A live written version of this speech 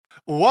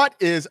What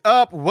is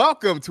up?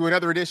 Welcome to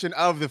another edition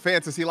of the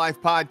Fantasy Life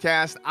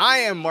Podcast. I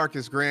am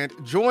Marcus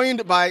Grant,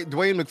 joined by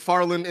Dwayne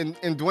McFarland.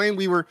 And Dwayne,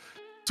 we were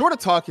sort of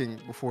talking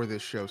before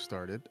this show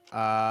started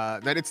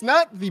that it's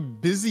not the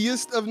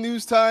busiest of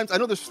news times. I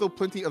know there's still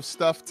plenty of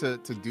stuff to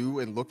do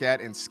and look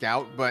at and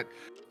scout, but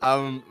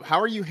how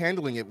are you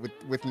handling it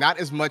with not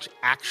as much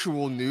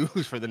actual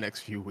news for the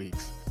next few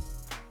weeks?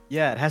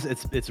 Yeah,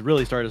 it's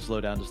really started to slow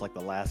down just like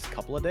the last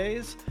couple of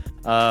days.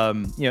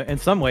 In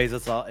some ways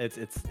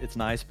it's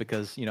nice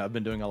because I've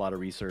been doing a lot of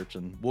research,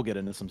 and we'll get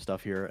into some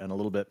stuff here in a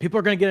little bit. People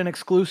are going to get an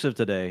exclusive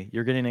today.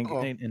 You're getting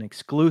an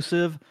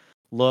exclusive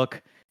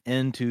look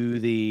into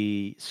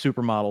the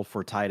supermodel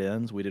for tight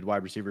ends. We did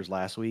wide receivers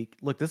last week.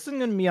 Look, this isn't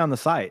going to be on the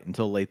site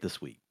until late this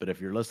week, but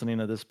if you're listening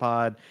to this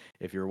pod,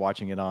 if you're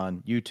watching it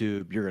on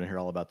YouTube, you're going to hear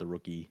all about the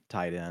rookie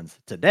tight ends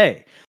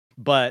today.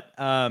 But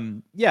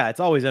it's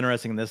always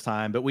interesting this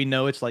time. But we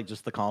know it's like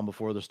just the calm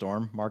before the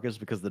storm, Marcus,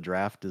 because the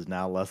draft is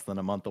now less than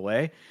a month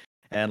away.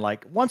 And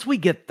like once we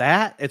get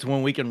that, it's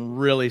when we can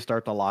really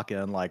start to lock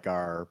in like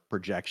our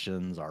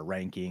projections, our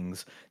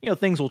rankings.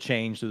 Things will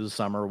change through the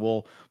summer.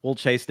 We'll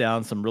chase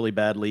down some really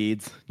bad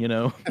leads,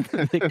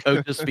 the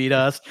coaches feed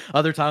us.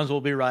 Other times we'll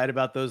be right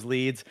about those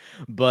leads.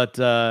 But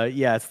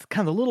it's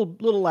kind of a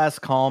little less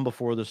calm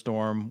before the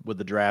storm with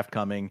the draft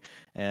coming.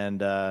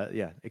 And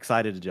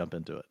excited to jump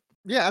into it.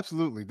 Yeah,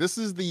 absolutely. This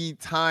is the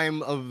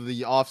time of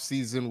the off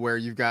season where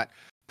you've got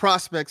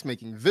prospects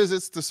making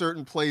visits to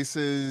certain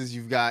places.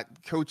 You've got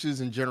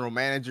coaches and general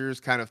managers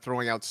kind of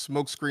throwing out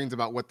smoke screens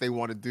about what they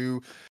want to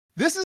do.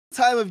 This is the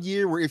time of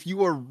year where if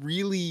you are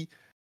really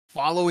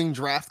following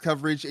draft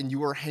coverage and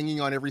you are hanging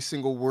on every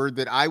single word,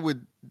 that I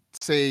would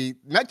say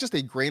not just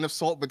a grain of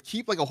salt, but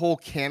keep like a whole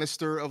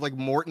canister of like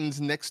Morton's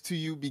next to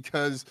you,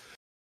 because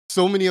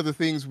so many of the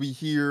things we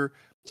hear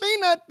may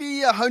not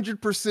be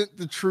 100%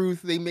 the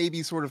truth. They may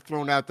be sort of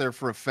thrown out there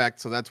for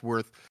effect, so that's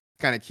worth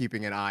kind of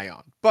keeping an eye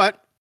on.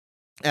 But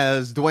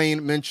as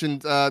Dwayne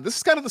mentioned, this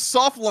is kind of the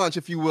soft launch,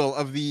 if you will,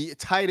 of the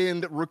tight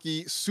end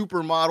rookie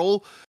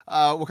supermodel.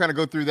 We'll kind of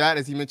go through that.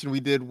 As he mentioned, we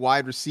did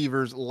wide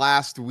receivers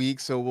last week,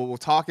 so we'll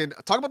talk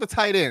about the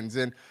tight ends.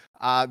 And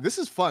this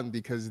is fun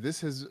because this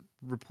has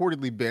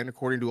reportedly been,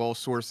 according to all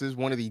sources,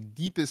 one of the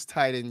deepest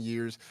tight end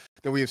years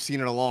that we have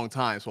seen in a long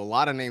time. So a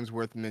lot of names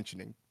worth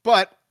mentioning.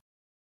 But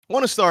I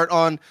want to start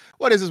on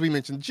what is, as we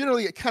mentioned,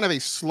 generally kind of a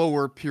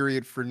slower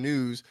period for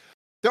news.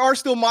 There are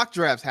still mock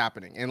drafts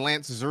happening, and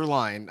Lance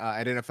Zierlein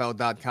at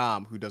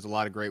NFL.com, who does a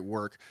lot of great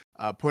work,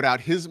 put out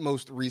his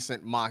most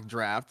recent mock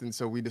draft, and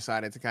so we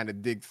decided to kind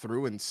of dig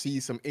through and see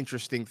some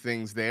interesting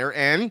things there.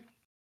 And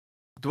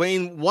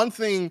Dwayne, one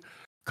thing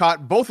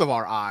caught both of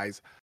our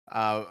eyes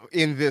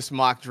in this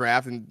mock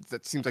draft, and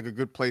that seems like a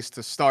good place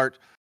to start.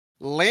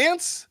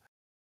 Lance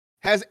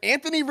has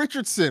Anthony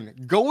Richardson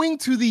going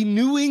to the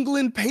New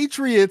England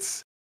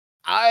Patriots.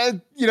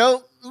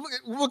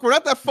 Look, we're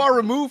not that far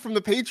removed from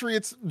the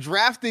Patriots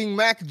drafting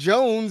Mac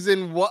Jones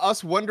and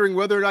us wondering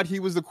whether or not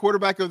he was the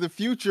quarterback of the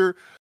future.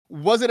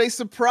 Was it a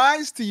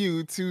surprise to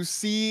you to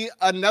see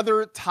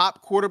another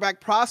top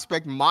quarterback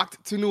prospect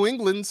mocked to New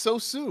England so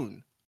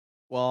soon?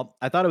 Well,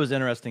 I thought it was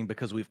interesting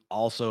because we've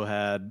also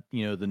had,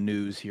 the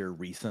news here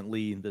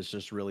recently that's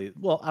just really,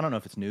 well, I don't know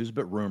if it's news,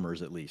 but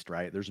rumors at least,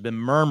 right? There's been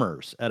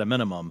murmurs at a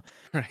minimum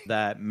Right.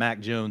 that Mac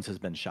Jones has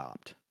been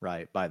shopped,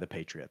 right, by the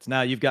Patriots.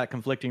 Now, you've got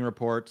conflicting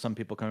reports, some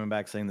people coming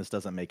back saying this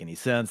doesn't make any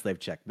sense. They've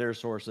checked their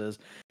sources.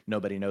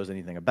 Nobody knows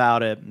anything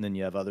about it. And then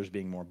you have others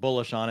being more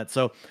bullish on it.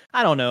 So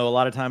I don't know. A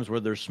lot of times where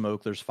there's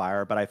smoke, there's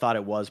fire, but I thought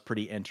it was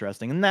pretty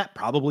interesting. And that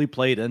probably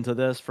played into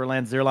this for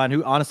Lance Zierlein,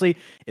 who honestly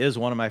is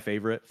one of my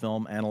favorite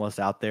film analysts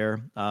out there.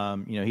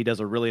 He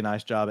does a really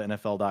nice job at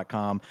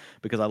NFL.com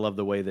because I love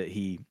the way that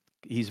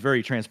he's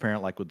very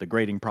transparent, like with the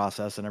grading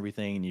process and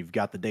everything. And you've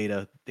got the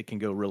data that can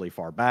go really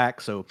far back.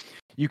 So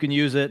you can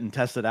use it and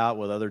test it out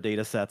with other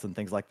data sets and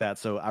things like that.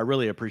 So I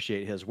really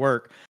appreciate his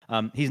work.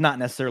 He's not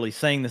necessarily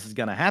saying this is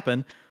going to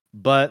happen,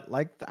 but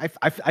like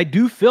I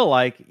do feel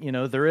like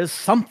there is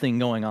something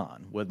going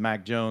on with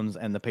Mac Jones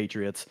and the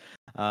Patriots.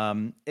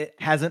 It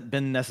hasn't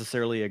been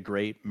necessarily a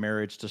great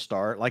marriage to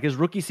start. Like his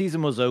rookie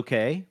season was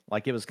okay.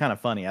 Like it was kind of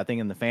funny. I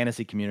think in the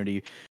fantasy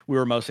community, we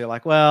were mostly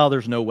like, well,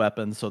 there's no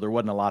weapons, so there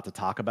wasn't a lot to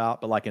talk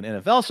about. But like in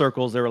NFL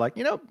circles, they were like,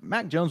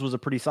 Mac Jones was a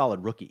pretty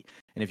solid rookie.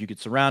 And if you could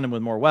surround him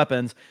with more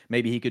weapons,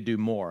 maybe he could do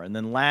more. And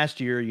then last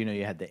year,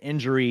 you had the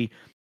injury.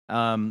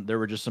 There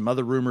were just some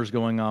other rumors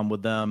going on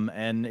with them,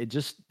 and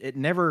it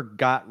never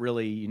got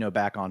really,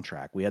 back on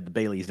track. We had the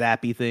Bailey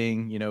Zappi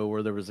thing,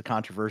 where there was a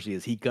controversy.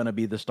 Is he going to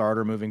be the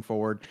starter moving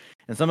forward?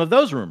 And some of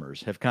those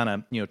rumors have kind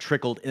of,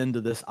 trickled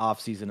into this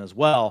offseason as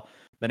well.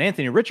 But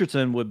Anthony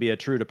Richardson would be a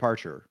true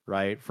departure,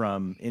 right,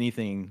 from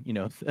anything,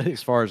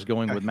 as far as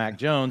going with Mac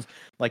Jones.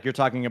 Like you're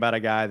talking about a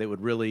guy that would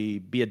really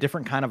be a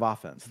different kind of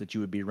offense that you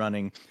would be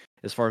running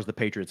as far as the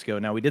Patriots go.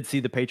 Now, we did see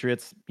the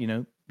Patriots,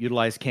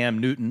 utilize Cam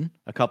Newton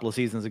a couple of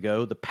seasons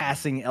ago. The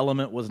passing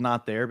element was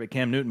not there, but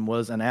Cam Newton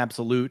was an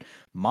absolute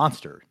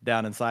monster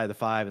down inside the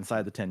 5,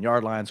 inside the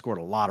 10-yard line, scored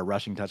a lot of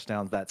rushing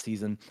touchdowns that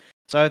season.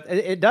 So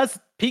it does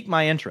pique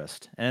my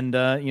interest. And,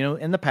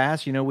 in the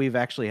past, we've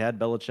actually had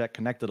Belichick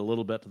connected a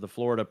little bit to the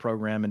Florida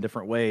program in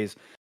different ways.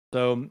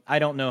 So I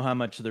don't know how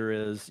much there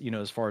is,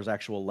 as far as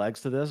actual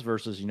legs to this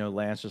versus,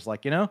 Lance just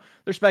like,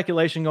 there's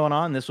speculation going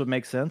on. This would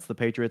make sense. The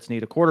Patriots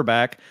need a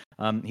quarterback.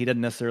 He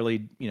didn't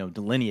necessarily,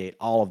 delineate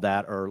all of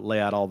that or lay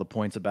out all the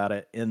points about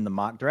it in the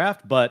mock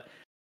draft. But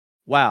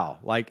wow,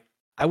 like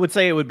I would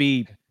say it would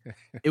be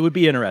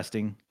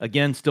interesting.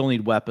 Again, still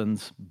need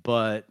weapons,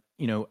 but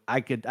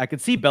I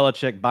could see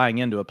Belichick buying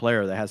into a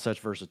player that has such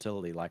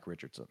versatility like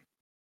Richardson.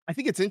 I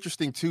think it's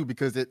interesting too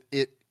because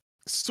it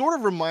sort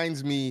of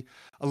reminds me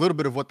a little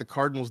bit of what the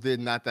Cardinals did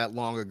not that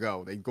long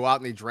ago. They go out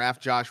and they draft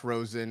Josh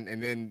Rosen,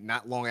 and then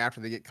not long after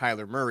they get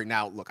Kyler Murray.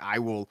 Now, look,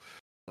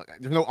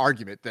 there's no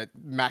argument that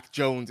Mac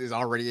Jones is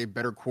already a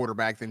better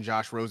quarterback than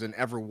Josh Rosen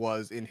ever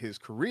was in his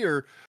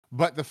career.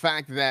 But the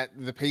fact that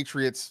the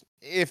Patriots,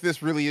 if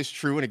this really is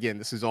true, and again,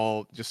 this is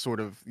all just sort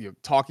of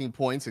talking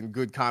points and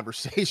good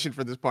conversation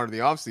for this part of the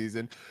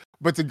offseason,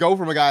 but to go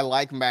from a guy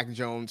like Mac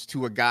Jones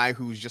to a guy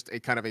who's just a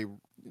kind of a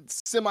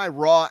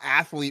semi-raw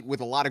athlete with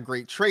a lot of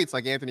great traits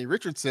like Anthony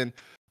Richardson,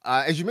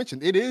 as you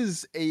mentioned, it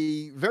is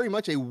a very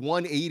much a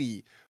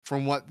 180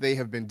 from what they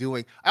have been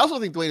doing. I also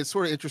think, Dwayne, it's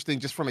sort of interesting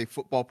just from a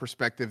football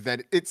perspective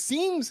that it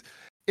seems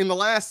in the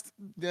last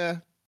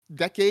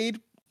decade,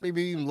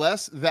 maybe even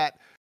less, that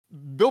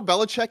Bill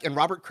Belichick and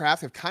Robert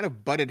Kraft have kind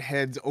of butted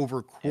heads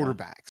over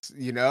quarterbacks.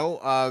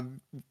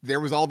 There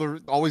was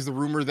always the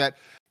rumor that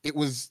it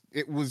was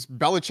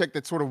Belichick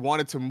that sort of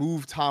wanted to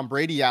move Tom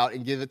Brady out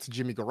and give it to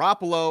Jimmy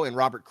Garoppolo, and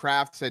Robert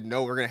Kraft said,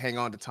 no, we're going to hang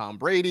on to Tom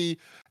Brady.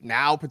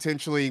 Now,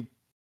 potentially,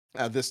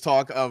 this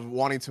talk of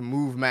wanting to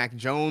move Mac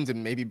Jones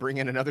and maybe bring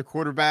in another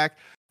quarterback.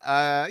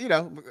 I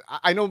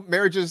know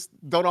marriages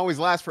don't always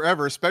last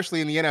forever,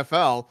 especially in the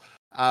NFL.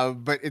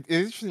 But it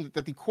is interesting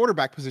that the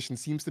quarterback position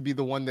seems to be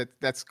the one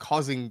that's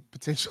causing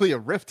potentially a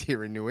rift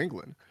here in New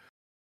England.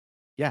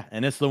 Yeah,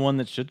 and it's the one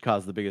that should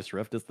cause the biggest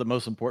rift. It's the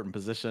most important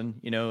position,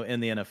 in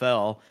the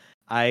NFL.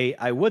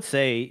 I would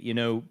say,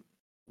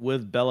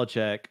 with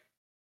Belichick,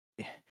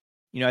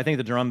 I think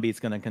the drumbeat's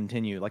going to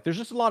continue. Like, there's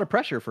just a lot of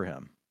pressure for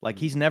him. Like,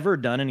 he's never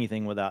done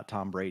anything without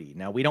Tom Brady.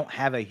 Now, we don't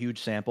have a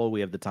huge sample. We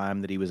have the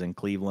time that he was in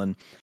Cleveland.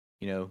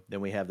 Then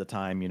we have the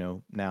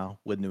time, now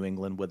with New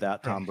England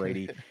without Tom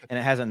Brady. And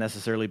it hasn't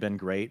necessarily been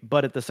great.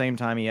 But at the same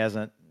time, he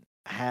hasn't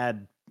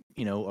had,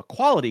 a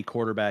quality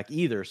quarterback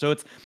either. So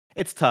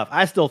it's tough.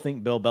 I still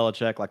think Bill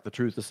Belichick, like, the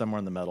truth is somewhere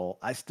in the middle.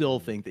 I still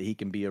think that he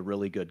can be a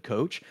really good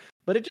coach.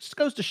 But it just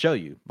goes to show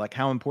you, like,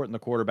 how important the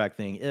quarterback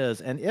thing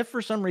is. And if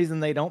for some reason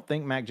they don't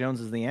think Mac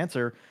Jones is the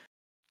answer,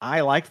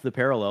 I liked the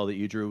parallel that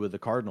you drew with the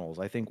Cardinals.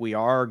 I think we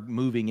are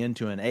moving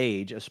into an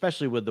age,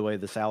 especially with the way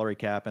the salary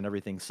cap and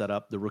everything's set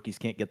up. The rookies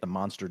can't get the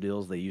monster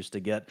deals they used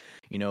to get,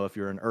 if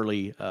you're an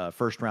early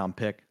first-round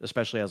pick,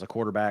 especially as a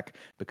quarterback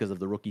because of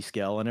the rookie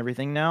scale and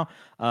everything now.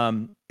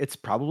 It's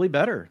probably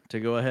better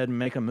to go ahead and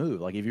make a move.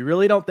 Like, if you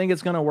really don't think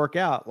it's going to work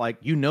out, like,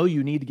 you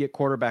need to get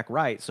quarterback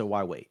right, so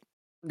why wait?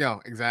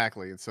 No,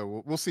 exactly. And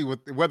so we'll see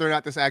whether or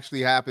not this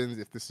actually happens,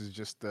 if this is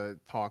just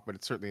talk, but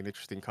it's certainly an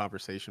interesting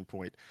conversation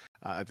point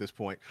at this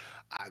point.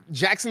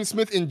 Jackson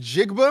Smith and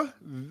Jigba,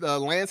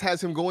 Lance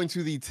has him going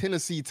to the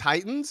Tennessee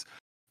Titans.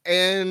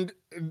 And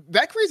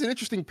that creates an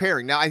interesting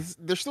pairing. Now,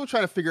 they're still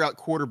trying to figure out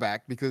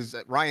quarterback because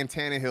Ryan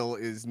Tannehill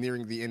is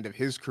nearing the end of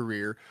his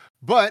career.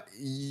 But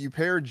you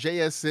pair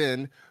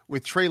JSN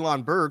with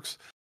Treylon Burks,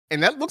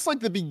 and that looks like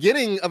the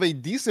beginning of a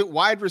decent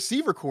wide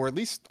receiver core, at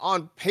least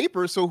on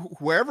paper. So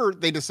whoever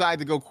they decide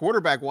to go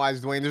quarterback-wise,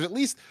 Dwayne, there's at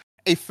least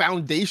a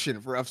foundation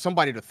of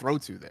somebody to throw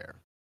to there.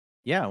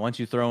 Yeah, once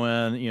you throw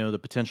in, the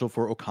potential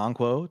for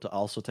Okonkwo to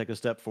also take a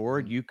step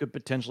forward, you could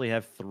potentially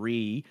have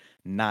 3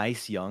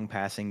 nice young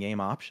passing game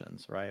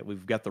options, right?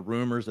 We've got the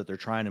rumors that they're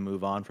trying to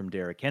move on from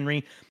Derrick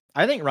Henry.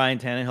 I think Ryan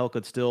Tannehill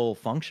could still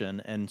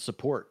function and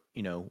support,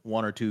 1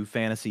 or 2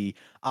 fantasy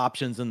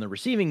options in the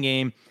receiving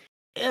game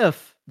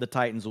if the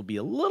Titans will be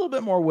a little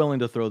bit more willing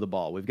to throw the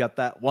ball. We've got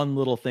that one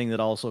little thing that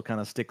also kind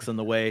of sticks in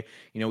the way.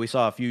 We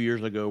saw a few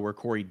years ago where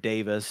Corey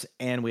Davis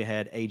and we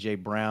had A.J.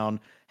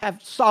 Brown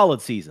have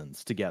solid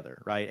seasons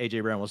together, right?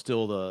 A.J. Brown was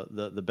still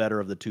the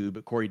better of the two,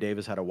 but Corey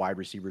Davis had a wide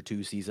receiver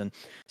 2 season.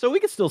 So we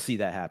could still see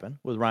that happen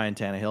with Ryan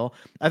Tannehill.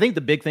 I think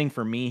the big thing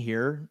for me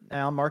here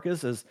now,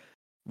 Marcus, is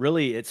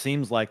really it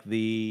seems like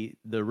the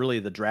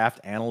draft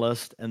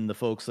analyst and the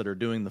folks that are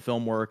doing the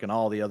film work and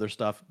all the other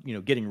stuff,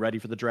 getting ready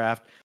for the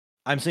draft,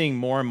 I'm seeing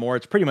more and more.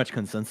 It's pretty much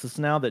consensus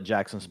now that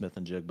Jackson Smith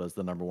and Jigba is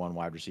the number 1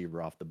 wide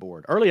receiver off the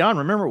board. Early on,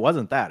 remember, it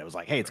wasn't that. It was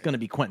like, hey, it's going to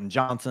be Quentin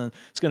Johnson.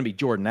 It's going to be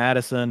Jordan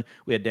Addison.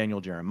 We had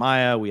Daniel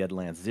Jeremiah. We had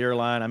Lance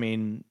Zierlein. I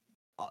mean,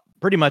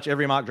 pretty much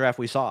every mock draft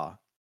we saw,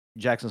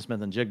 Jackson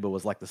Smith and Jigba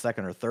was like the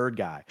second or third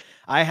guy.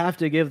 I have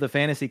to give the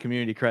fantasy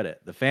community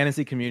credit. The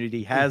fantasy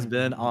community has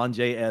been on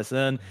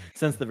JSN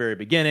since the very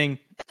beginning.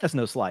 That's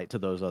no slight to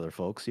those other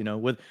folks,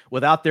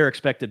 without their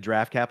expected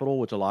draft capital,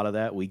 which a lot of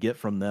that we get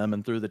from them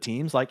and through the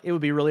teams, like it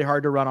would be really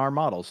hard to run our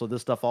model. So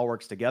this stuff all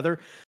works together.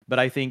 But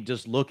I think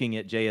just looking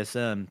at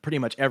JSN, pretty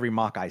much every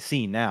mock I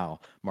see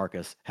now,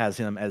 Marcus has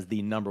him as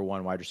the number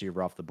one wide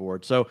receiver off the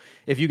board. So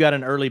if you got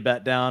an early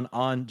bet down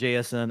on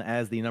JSN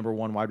as the number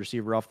one wide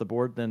receiver off the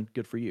board, then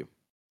good for you.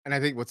 And I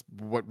think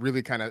what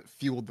really kind of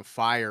fueled the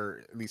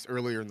fire, at least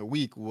earlier in the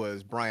week,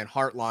 was Brian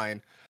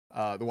Hartline,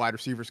 the wide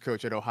receivers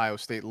coach at Ohio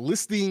State,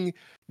 listing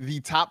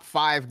the top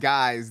 5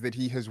 guys that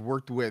he has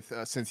worked with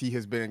since he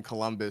has been in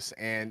Columbus,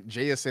 and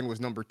JSN was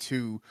number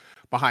 2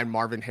 behind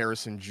Marvin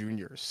Harrison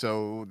Jr.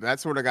 So that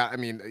sort of got, I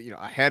mean,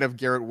 ahead of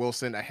Garrett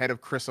Wilson, ahead of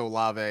Chris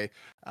Olave.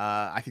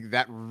 I think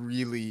that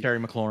really, Terry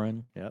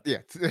McLaurin. Yep.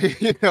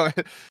 yeah,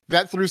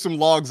 that threw some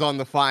logs on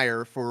the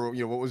fire for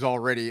what was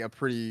already a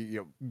pretty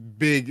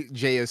big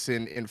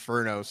JSN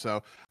inferno.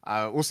 So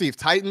we'll see if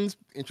Titans,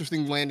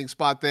 interesting landing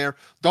spot there.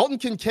 Dalton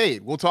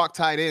Kincaid, we'll talk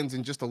tight ends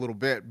in just a little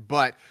bit,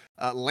 but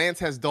Lance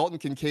has Dalton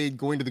Kincaid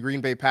going to the Green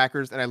Bay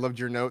Packers, and I loved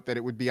your note that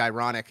it would be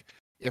ironic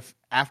if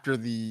after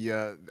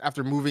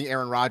moving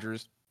Aaron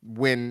Rodgers,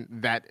 when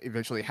that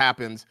eventually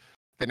happens,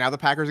 that now the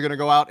Packers are going to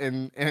go out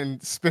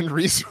and spend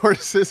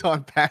resources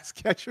on pass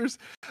catchers.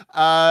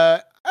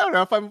 I don't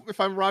know if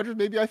I'm Rodgers,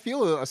 maybe I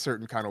feel a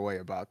certain kind of way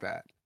about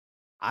that.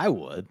 I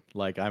would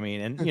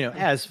and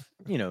as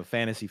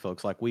fantasy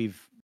folks, like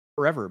we've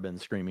forever been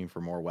screaming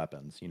for more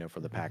weapons, for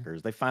the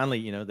Packers. They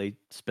finally, they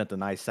spent a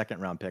nice second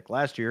round pick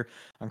last year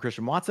on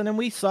Christian Watson, and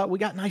we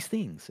got nice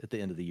things at the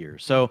end of the year.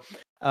 So,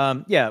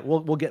 yeah,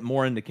 we'll get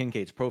more into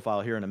Kincaid's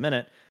profile here in a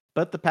minute.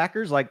 But the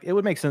Packers, like, it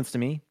would make sense to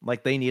me.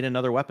 Like, they need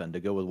another weapon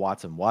to go with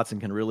Watson. Watson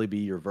can really be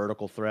your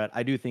vertical threat.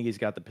 I do think he's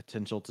got the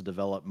potential to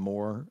develop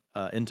more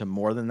into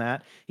more than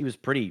that. He was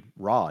pretty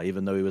raw,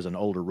 even though he was an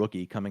older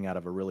rookie coming out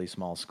of a really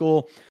small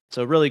school.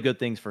 So really good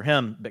things for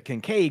him. But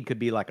Kincaid could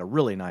be like a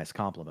really nice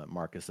complement,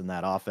 Marcus, in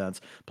that offense.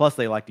 Plus,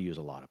 they like to use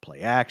a lot of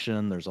play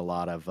action. There's a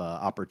lot of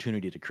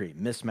opportunity to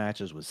create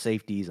mismatches with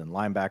safeties and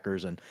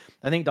linebackers. And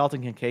I think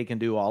Dalton Kincaid can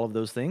do all of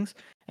those things.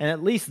 And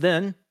at least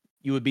then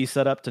you would be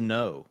set up to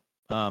know.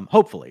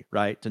 Hopefully,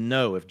 right, to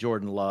know if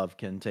Jordan Love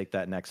can take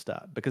that next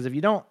step. Because if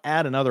you don't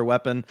add another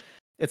weapon,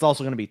 it's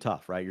also going to be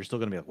tough, right? You're still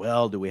going to be like,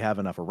 well, do we have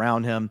enough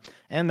around him?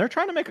 And they're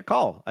trying to make a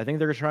call. I think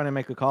they're trying to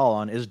make a call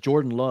on, is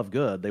Jordan Love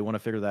good? They want to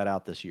figure that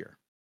out this year.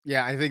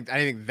 Yeah, I think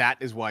that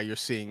is why you're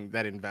seeing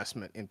that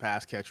investment in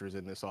pass catchers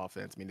in this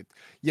offense. I mean,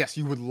 yes,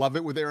 you would love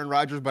it with Aaron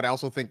Rodgers, but I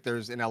also think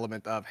there's an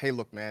element of, hey,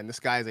 look, man, this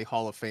guy is a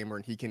Hall of Famer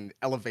and he can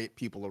elevate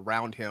people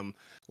around him.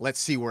 Let's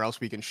see where else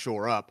we can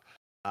shore up.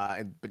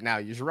 But now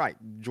you're right.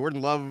 Jordan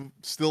Love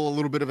still a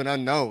little bit of an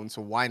unknown,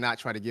 so why not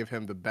try to give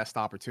him the best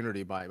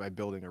opportunity by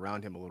building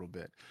around him a little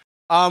bit?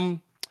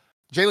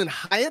 Jalin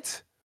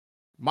Hyatt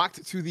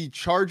mocked to the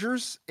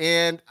Chargers,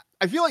 and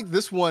I feel like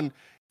this one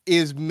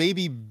is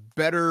maybe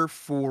better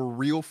for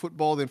real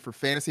football than for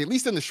fantasy, at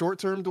least in the short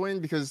term,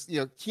 Dwayne, because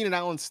Keenan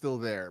Allen's still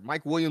there,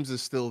 Mike Williams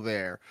is still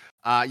there.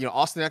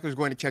 Austin Eckler is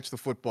going to catch the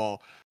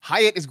football.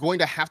 Hyatt is going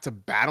to have to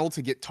battle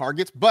to get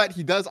targets, but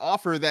he does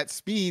offer that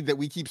speed that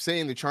we keep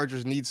saying the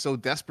Chargers need so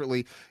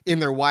desperately in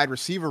their wide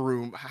receiver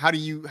room. How do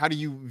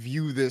you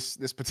view this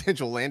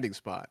potential landing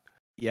spot?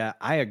 Yeah,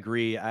 I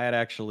agree. I had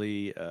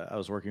actually, I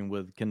was working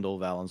with Kendall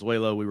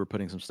Valenzuela. We were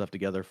putting some stuff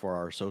together for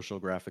our social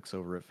graphics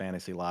over at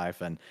Fantasy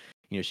Life, and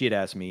she had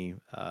asked me,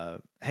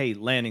 hey,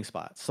 landing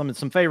spots, some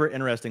favorite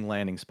interesting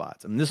landing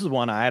spots. And this is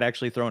one I had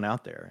actually thrown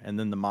out there. And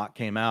then the mock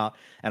came out,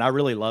 and I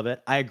really love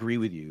it. I agree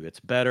with you. It's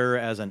better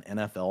as an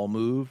NFL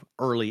move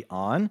early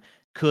on.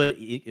 Could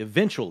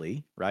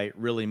eventually, right,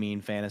 really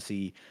mean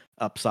fantasy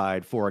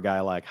upside for a guy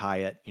like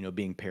Hyatt,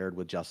 being paired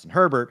with Justin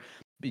Herbert.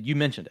 But you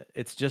mentioned it.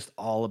 It's just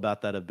all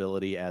about that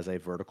ability as a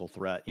vertical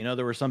threat.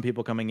 There were some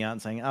people coming out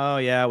and saying, oh,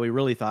 yeah, we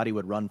really thought he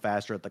would run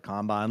faster at the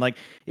combine. Like,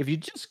 if you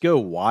just go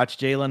watch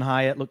Jalin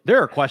Hyatt, look,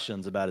 there are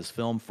questions about his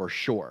film for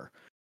sure.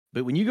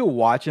 But when you go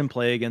watch him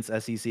play against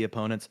SEC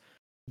opponents,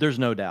 there's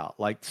no doubt.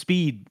 Like,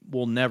 speed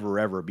will never,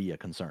 ever be a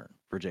concern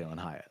for Jalin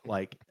Hyatt.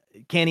 Like,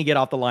 can he get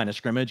off the line of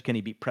scrimmage? Can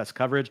he beat press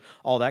coverage?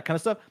 All that kind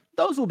of stuff.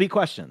 Those will be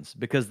questions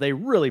because they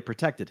really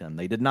protected him.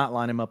 They did not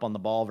line him up on the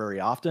ball very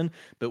often.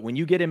 But when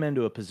you get him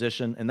into a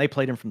position, and they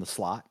played him from the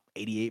slot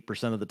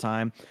 88% of the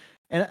time,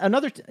 and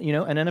another,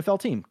 an NFL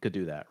team could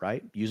do that,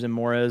 right? Use him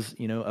more as,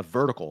 a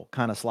vertical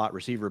kind of slot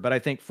receiver. But I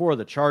think for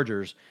the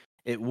Chargers,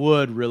 it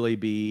would really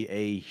be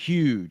a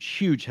huge,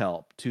 huge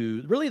help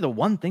to really the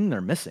one thing they're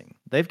missing.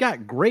 They've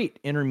got great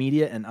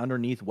intermediate and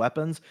underneath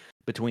weapons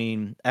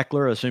between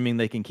Eckler, assuming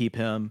they can keep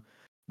him,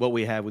 what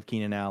we have with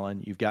Keenan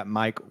Allen. You've got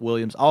Mike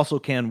Williams, also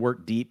can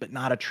work deep, but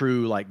not a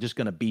true, like, just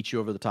going to beat you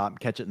over the top and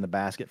catch it in the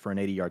basket for an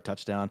 80-yard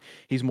touchdown.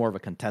 He's more of a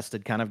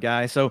contested kind of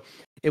guy. So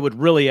it would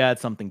really add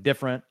something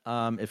different.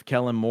 If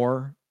Kellen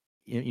Moore,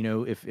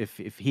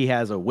 if he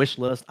has a wish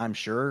list, I'm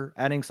sure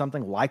adding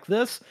something like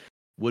this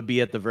would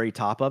be at the very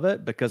top of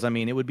it because,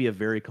 it would be a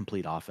very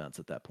complete offense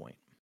at that point.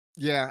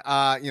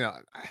 Yeah.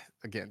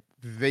 Again,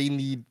 they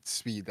need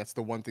speed. That's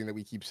the one thing that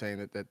we keep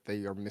saying that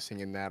they are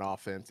missing in that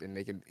offense, and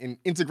they can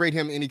integrate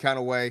him any kind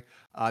of way.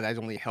 That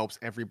only helps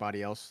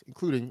everybody else,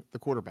 including the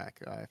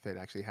quarterback, if it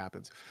actually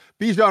happens.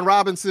 Bijan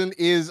Robinson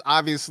is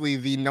obviously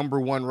the number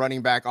one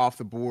running back off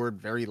the board,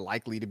 very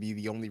likely to be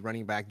the only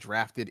running back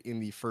drafted in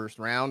the first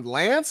round.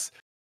 Lance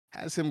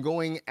has him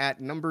going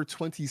at number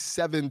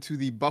 27 to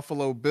the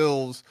Buffalo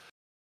Bills.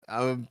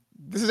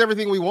 This is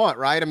everything we want,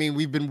 right? I mean,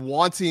 we've been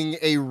wanting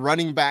a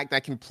running back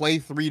that can play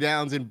 3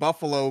 downs in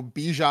Buffalo.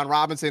 Bijan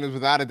Robinson is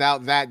without a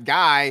doubt that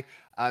guy.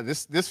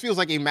 This feels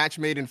like a match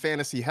made in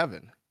fantasy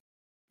heaven.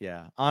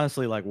 Yeah,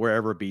 honestly, like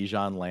wherever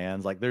Bijan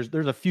lands, like there's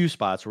a few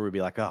spots where we'd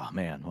be like, oh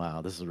man,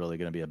 wow, this is really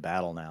going to be a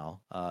battle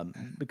now,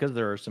 because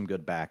there are some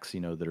good backs,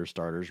 that are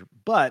starters.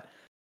 But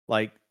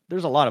like,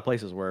 there's a lot of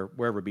places where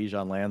wherever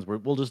Bijan lands,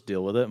 we'll just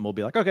deal with it, and we'll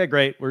be like, okay,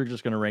 great, we're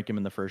just going to rank him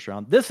in the first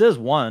round. This is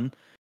one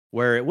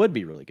where it would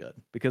be really good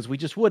because we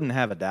just wouldn't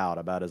have a doubt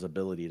about his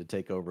ability to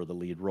take over the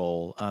lead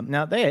role.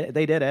 Now they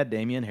did add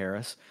Damian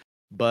Harris,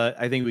 but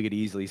I think we could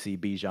easily see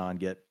Bijan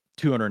get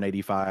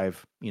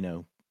 285,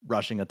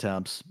 rushing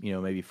attempts,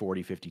 maybe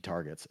 40, 50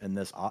 targets in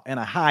this and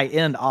a high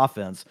end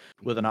offense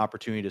with an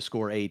opportunity to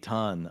score a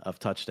ton of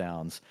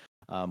touchdowns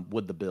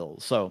with the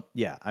Bills. So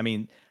yeah, I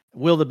mean,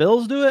 will the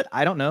Bills do it?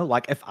 I don't know.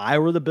 Like if I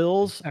were the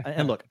Bills,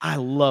 and look, I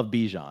love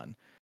Bijan,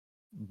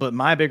 but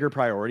my bigger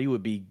priority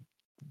would be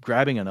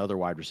grabbing another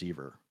wide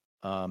receiver,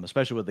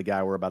 especially with the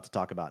guy we're about to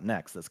talk about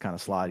next. That's kind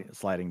of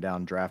sliding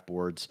down draft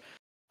boards.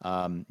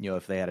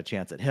 If they had a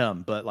chance at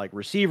him, but like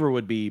receiver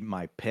would be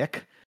my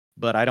pick.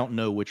 But I don't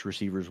know which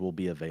receivers will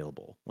be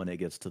available when it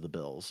gets to the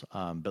Bills.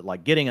 But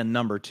like getting a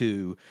number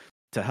 2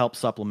 to help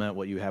supplement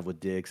what you have with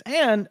Diggs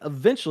and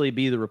eventually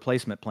be the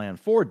replacement plan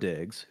for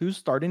Diggs, who's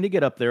starting to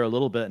get up there a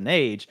little bit in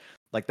age,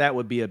 like that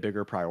would be a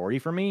bigger priority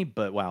for me.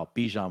 But wow,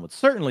 Bijan would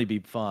certainly be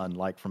fun,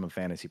 like from a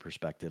fantasy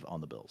perspective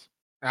on the Bills.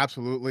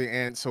 Absolutely.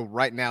 And so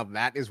right now,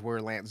 that is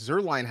where Lance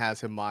Zierlein has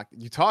him mocked.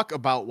 You talk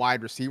about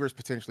wide receivers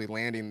potentially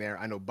landing there.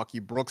 I know Bucky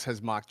Brooks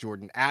has mocked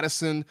Jordan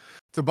Addison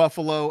to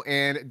Buffalo,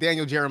 and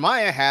Daniel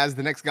Jeremiah has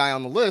the next guy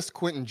on the list,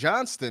 Quentin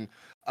Johnston,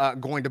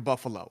 going to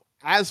Buffalo.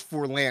 As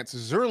for Lance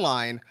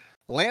Zierlein,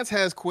 Lance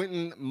has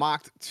Quentin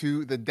mocked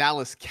to the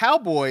Dallas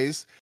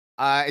Cowboys.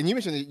 And you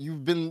mentioned that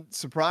you've been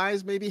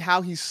surprised maybe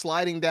how he's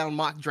sliding down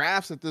mock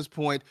drafts at this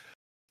point.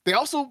 They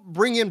also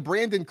bring in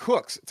Brandon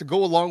Cooks to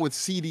go along with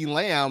CeeDee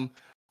Lamb.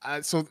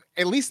 So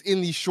at least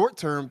in the short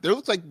term, there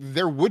looks like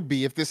there would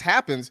be, if this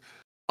happens,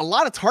 a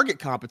lot of target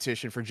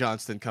competition for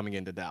Johnston coming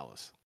into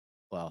Dallas.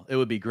 Well, it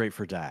would be great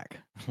for Dak.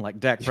 Like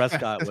Dak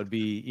Prescott would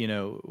be,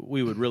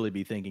 we would really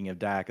be thinking of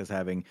Dak as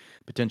having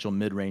potential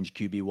mid-range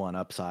QB1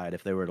 upside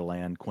if they were to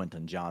land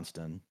Quentin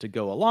Johnston to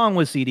go along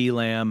with CeeDee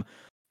Lamb,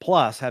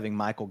 plus having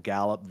Michael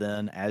Gallup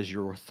then as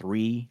your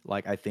 3.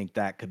 Like I think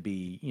that could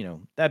be,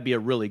 that'd be a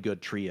really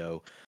good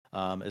trio.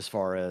 As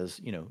far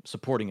as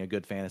supporting a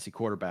good fantasy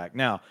quarterback.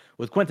 Now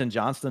with Quentin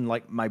Johnston,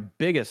 like my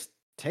biggest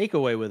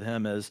takeaway with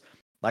him is,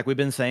 like we've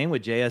been saying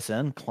with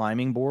JSN,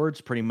 climbing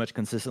boards pretty much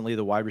consistently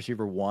the wide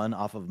receiver 1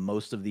 off of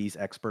most of these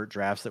expert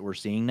drafts that we're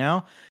seeing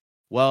now.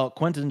 Well,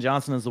 Quentin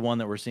Johnston is the one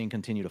that we're seeing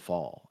continue to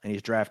fall, and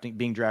he's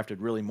being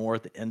drafted really more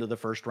at the end of the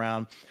first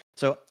round.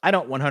 So I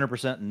don't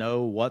 100%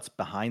 know what's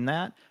behind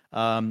that.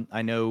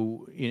 I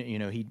know,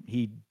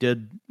 he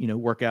did,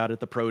 work out at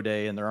the pro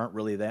day, and there aren't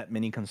really that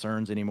many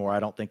concerns anymore. I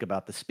don't think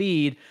about the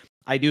speed.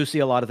 I do see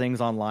a lot of things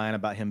online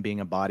about him being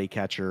a body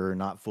catcher,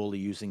 not fully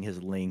using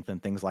his length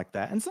and things like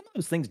that. And some of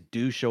those things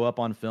do show up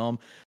on film.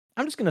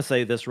 I'm just going to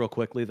say this real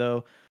quickly,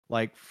 though.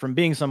 Like from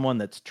being someone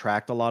that's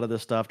tracked a lot of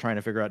this stuff, trying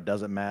to figure out,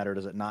 does it matter?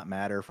 Does it not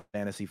matter for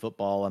fantasy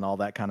football and all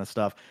that kind of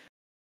stuff?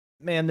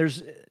 Man,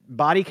 there's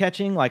body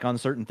catching like on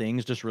certain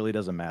things just really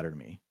doesn't matter to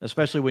me,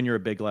 especially when you're a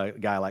big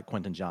guy like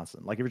Quentin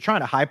Johnston. Like if you're trying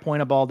to high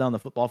point a ball down the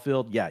football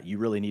field, yeah, you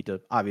really need to,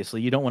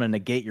 obviously you don't want to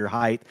negate your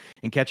height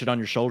and catch it on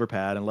your shoulder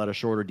pad and let a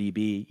shorter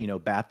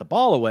DB, bat the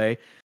ball away.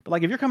 But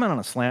like if you're coming on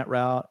a slant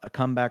route, a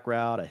comeback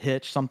route, a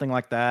hitch, something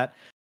like that,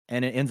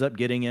 and it ends up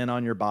getting in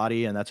on your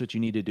body and that's what you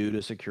need to do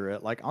to secure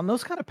it. Like on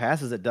those kind of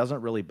passes, it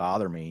doesn't really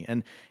bother me.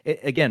 And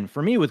again,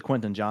 for me with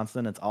Quentin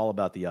Johnston, it's all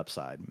about the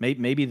upside.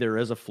 Maybe there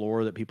is a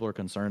floor that people are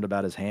concerned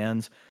about his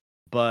hands,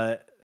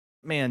 but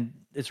man,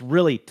 it's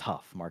really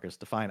tough, Marcus,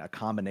 to find a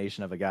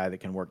combination of a guy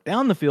that can work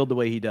down the field the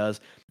way he does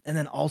and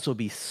then also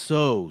be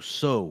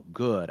so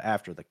good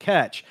after the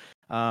catch.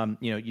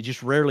 You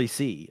just rarely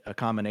see a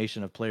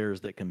combination of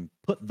players that can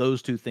put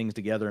those two things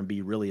together and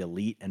be really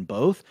elite in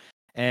both.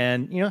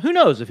 And, who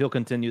knows if he'll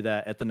continue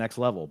that at the next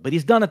level, but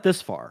he's done it this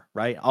far,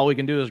 right? All we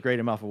can do is grade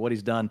him off of what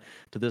he's done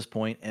to this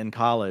point in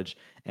college.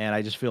 And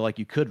I just feel like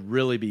you could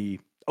really be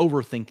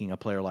overthinking a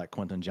player like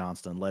Quentin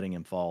Johnston, letting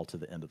him fall to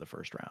the end of the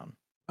first round.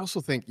 I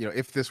also think,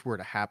 if this were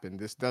to happen,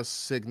 this does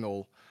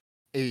signal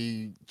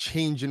a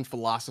change in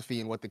philosophy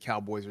in what the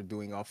Cowboys are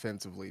doing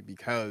offensively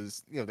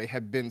because, they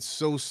have been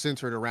so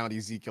centered around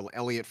Ezekiel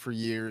Elliott for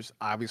years.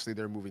 Obviously,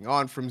 they're moving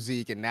on from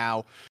Zeke, and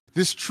now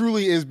this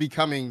truly is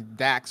becoming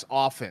Dak's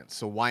offense.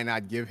 So why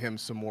not give him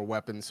some more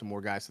weapons, some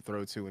more guys to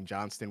throw to? And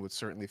Johnston would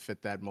certainly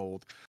fit that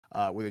mold,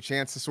 with a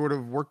chance to sort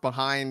of work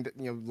behind,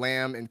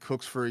 Lamb and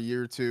Cooks for a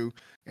year or two,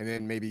 and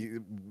then maybe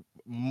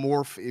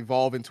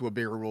evolve into a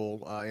bigger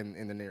role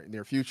in the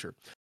near future.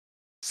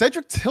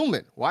 Cedric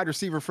Tillman, wide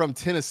receiver from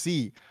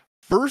Tennessee,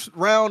 first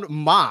round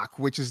mock,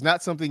 which is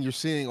not something you're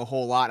seeing a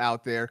whole lot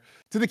out there,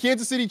 to the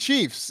Kansas City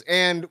Chiefs.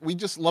 And we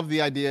just love the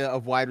idea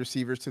of wide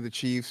receivers to the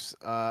Chiefs,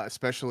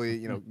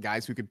 especially,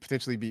 guys who could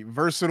potentially be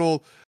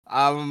versatile.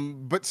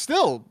 But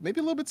still,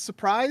 maybe a little bit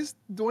surprised,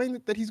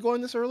 Dwayne, that he's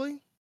going this early.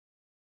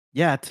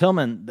 Yeah,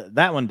 Tillman,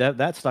 that one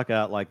that stuck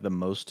out like the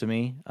most to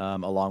me,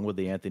 along with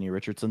the Anthony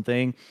Richardson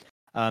thing.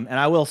 And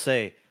I will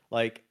say,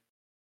 like,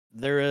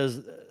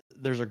 there's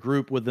a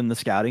group within the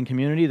scouting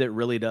community that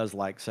really does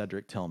like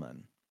Cedric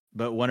Tillman.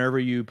 But whenever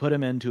you put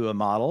him into a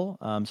model,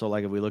 so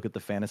like if we look at the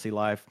Fantasy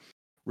Life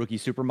rookie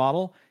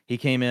supermodel, he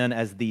came in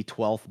as the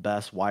 12th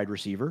best wide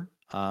receiver.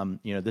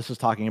 This is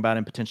talking about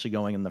him potentially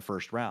going in the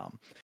first round.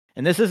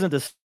 And this isn't to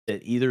say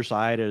that either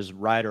side is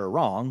right or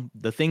wrong.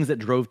 The things that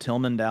drove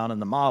Tillman down in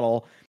the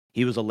model,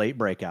 he was a late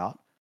breakout.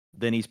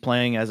 Then he's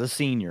playing as a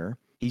senior.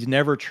 He's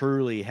never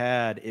truly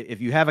had. If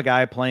you have a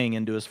guy playing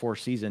into his fourth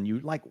season, you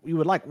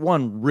would like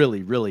one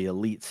really, really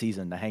elite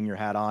season to hang your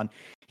hat on.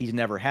 He's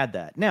never had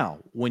that. Now,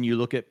 when you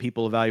look at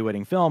people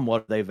evaluating film,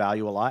 what they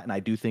value a lot, and I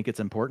do think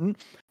it's important,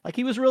 like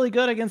he was really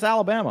good against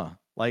Alabama.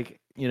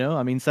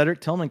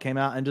 Cedric Tillman came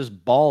out and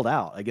just balled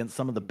out against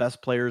some of the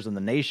best players in the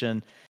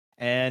nation,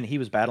 and he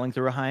was battling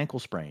through a high ankle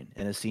sprain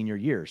in his senior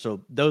year. So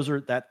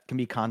that can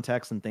be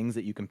context and things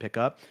that you can pick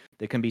up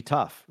that can be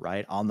tough,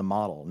 right, on the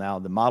model. Now,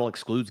 the model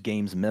excludes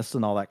games missed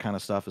and all that kind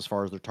of stuff as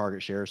far as their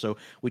target share. So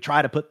we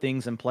try to put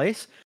things in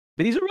place.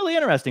 But he's a really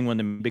interesting one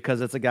to me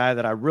because it's a guy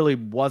that I really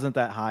wasn't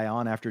that high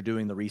on after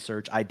doing the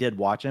research. I did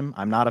watch him.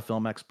 I'm not a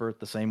film expert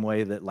the same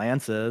way that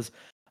Lance is.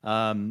 It's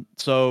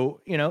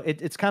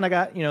kind of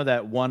got,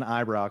 that one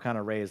eyebrow kind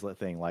of raised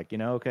thing, like,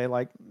 okay,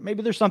 like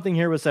maybe there's something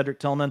here with Cedric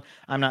Tillman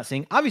I'm not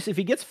seeing. Obviously, if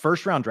he gets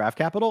first round draft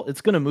capital, it's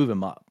going to move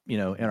him up,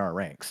 in our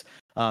ranks.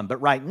 But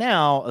right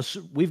now,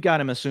 we've got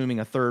him assuming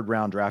a third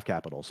round draft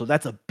capital. So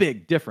that's a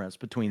big difference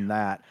between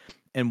that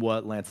and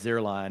what Lance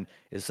Zierlein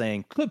is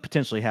saying could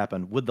potentially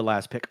happen with the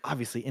last pick,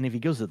 obviously. And if he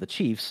goes to the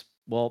Chiefs,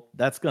 well,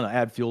 that's going to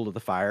add fuel to the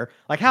fire.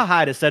 Like, how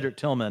high does Cedric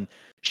Tillman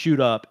shoot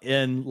up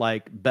in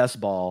like best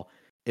ball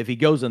if he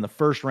goes in the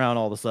first round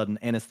all of a sudden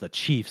and it's the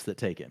Chiefs that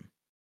take him?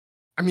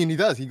 I mean, he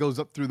does. He goes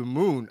up through the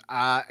moon.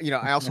 I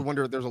also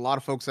wonder if there's a lot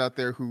of folks out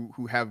there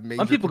who have major.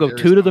 Some people go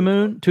to the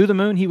moon. To the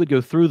moon, he would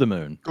go through the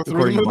moon.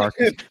 According to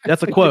Marcus,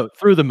 that's a quote.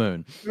 Through the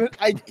moon. There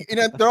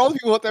are all the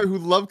people out there who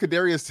love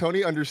Kadarius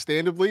Toney.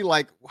 Understandably,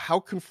 like, how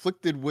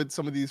conflicted would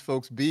some of these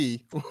folks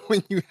be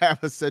when you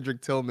have a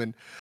Cedric Tillman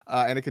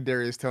and a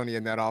Kadarius Toney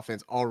in that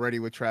offense already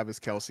with Travis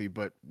Kelce?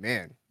 But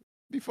man, it'd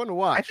be fun to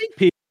watch. I think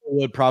people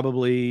would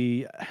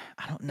probably,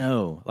 I don't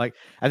know. Like,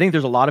 I think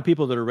there's a lot of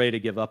people that are ready to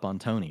give up on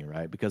Toney,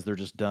 right? Because they're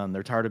just done.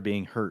 They're tired of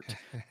being hurt.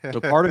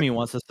 So part of me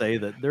wants to say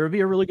that there would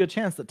be a really good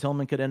chance that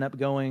Tillman could end up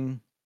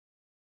going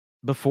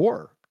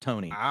before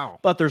Toney. Wow.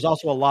 But there's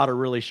also a lot of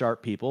really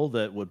sharp people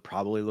that would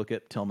probably look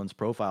at Tillman's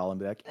profile and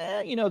be like,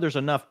 there's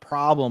enough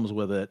problems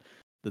with it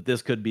that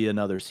this could be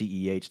another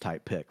CEH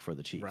type pick for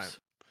the Chiefs. Right.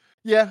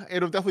 Yeah,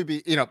 it'll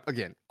definitely be,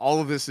 again,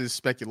 all of this is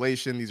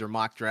speculation. These are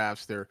mock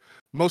drafts. They're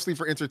mostly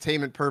for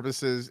entertainment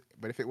purposes.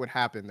 But if it would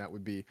happen, that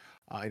would be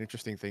an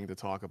interesting thing to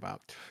talk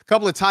about. A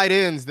couple of tight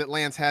ends that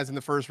Lance has in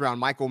the first round.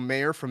 Michael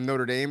Mayer from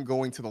Notre Dame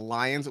going to the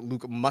Lions.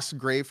 Luke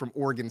Musgrave from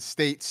Oregon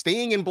State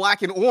staying in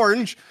black and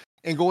orange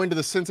and going to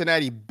the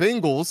Cincinnati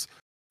Bengals,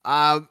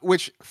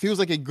 which feels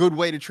like a good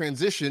way to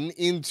transition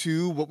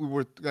into what we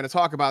were going to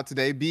talk about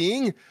today,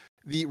 being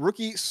the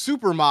rookie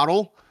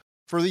supermodel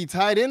for the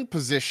tight end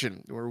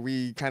position, where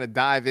we kind of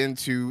dive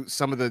into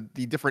some of the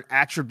different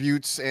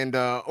attributes and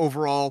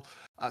overall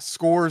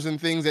scores and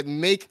things that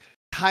make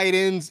tight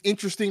ends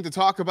interesting to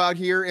talk about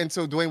here. And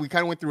so, Dwayne, we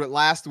kind of went through it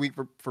last week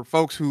for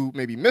folks who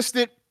maybe missed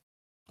it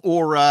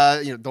or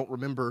don't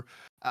remember,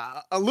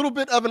 a little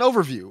bit of an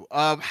overview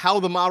of how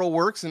the model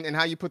works and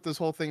how you put this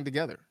whole thing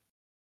together.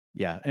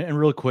 Yeah, and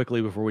real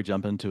quickly before we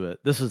jump into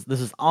it, this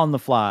is on the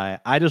fly.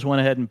 I just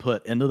went ahead and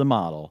put into the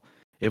model,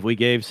 if we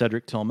gave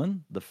Cedric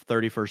Tillman the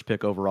 31st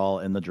pick overall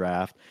in the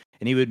draft,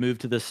 and he would move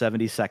to the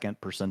 72nd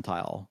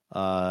percentile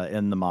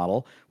in the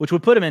model, which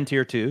would put him in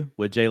tier 2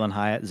 with Jalen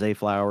Hyatt, Zay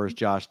Flowers,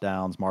 Josh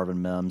Downs,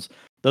 Marvin Mims.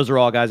 Those are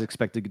all guys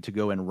expected to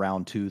go in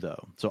round 2,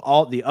 though. So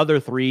all the other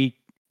 3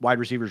 wide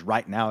receivers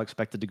right now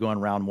expected to go in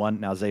round 1.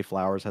 Now Zay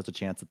Flowers has a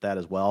chance at that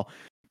as well.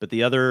 But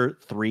the other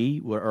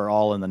 3 are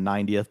all in the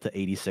 90th to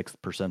 86th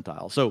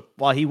percentile. So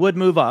while he would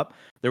move up,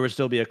 there would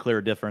still be a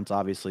clear difference,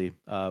 obviously,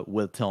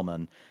 with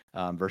Tillman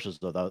versus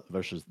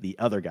the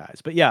other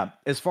guys. But yeah,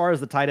 as far as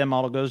the tight end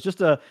model goes,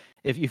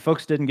 if you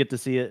folks didn't get to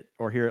see it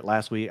or hear it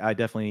last week, I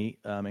definitely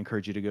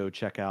encourage you to go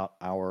check out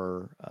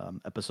our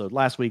episode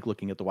last week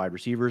looking at the wide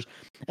receivers.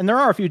 And there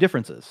are a few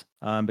differences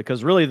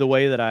because really the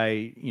way that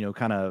I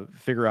kind of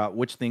figure out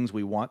which things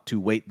we want to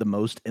weight the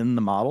most in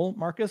the model,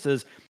 Marcus,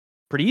 is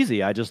pretty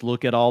easy. I just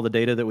look at all the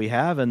data that we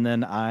have, and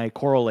then I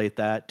correlate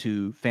that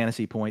to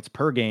fantasy points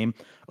per game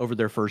over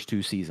their first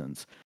 2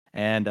 seasons.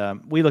 And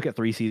we look at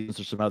 3 seasons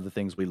or some other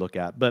things we look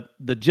at. But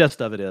the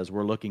gist of it is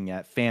we're looking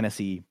at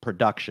fantasy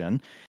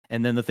production.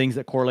 And then the things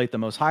that correlate the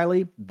most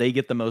highly, they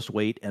get the most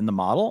weight in the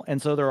model.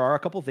 And so there are a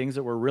couple things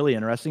that were really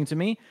interesting to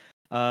me.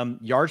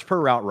 Yards per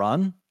route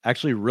run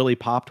actually really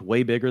popped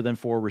way bigger than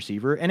for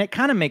receiver. And it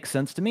kind of makes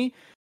sense to me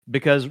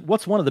because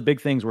what's one of the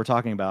big things we're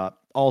talking about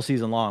all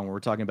season long when we're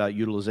talking about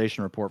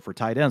utilization report for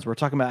tight ends? We're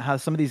talking about how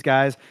some of these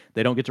guys,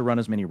 they don't get to run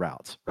as many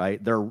routes,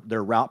 right? Their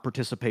route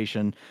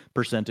participation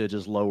percentage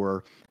is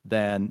lower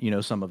than,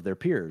 some of their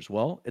peers.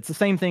 Well, it's the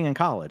same thing in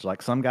college.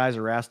 Like some guys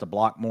are asked to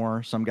block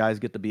more, some guys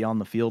get to be on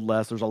the field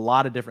less. There's a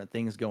lot of different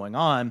things going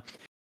on.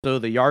 So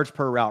the yards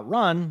per route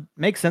run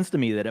makes sense to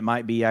me that it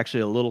might be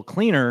actually a little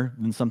cleaner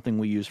than something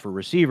we use for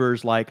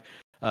receivers like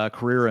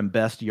career and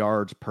best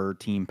yards per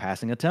team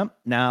passing attempt.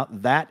 Now,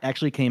 that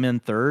actually came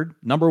in third.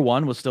 Number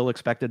one was still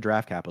expected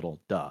draft capital.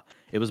 Duh.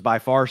 It was by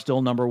far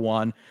still number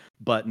one,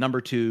 but number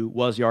two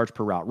was yards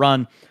per route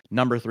run.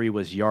 Number three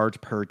was yards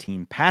per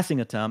team passing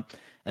attempt.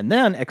 And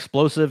then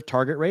explosive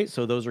target rate.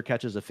 So those are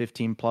catches of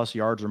 15 plus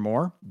yards or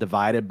more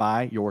divided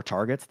by your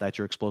targets. That's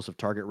your explosive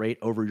target rate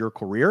over your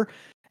career.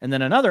 And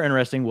then another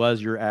interesting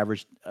was your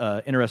average,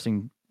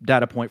 interesting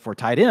data point for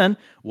tight end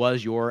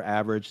was your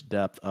average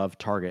depth of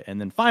target.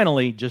 And then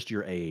finally, just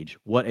your age.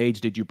 What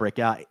age did you break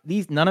out?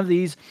 None of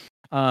these,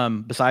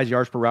 besides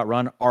yards per route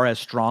run, are as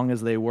strong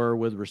as they were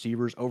with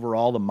receivers.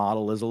 Overall, the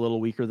model is a little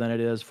weaker than it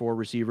is for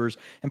receivers.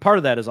 And part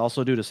of that is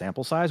also due to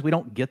sample size. We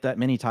don't get that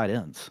many tight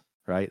ends,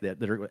 right?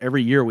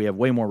 Every year we have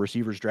way more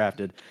receivers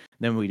drafted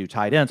than we do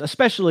tight ends,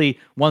 especially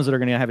ones that are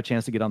going to have a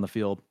chance to get on the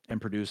field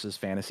and produce as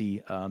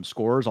fantasy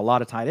scorers. A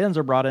lot of tight ends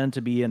are brought in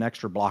to be an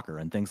extra blocker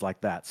and things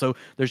like that. So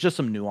there's just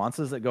some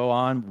nuances that go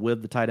on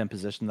with the tight end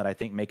position that I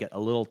think make it a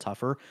little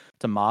tougher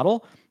to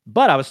model.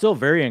 But I was still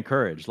very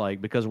encouraged,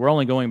 because we're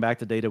only going back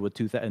to data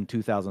in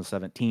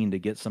 2017 to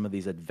get some of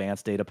these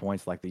advanced data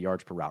points like the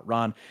yards per route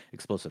run,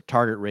 explosive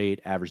target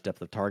rate, average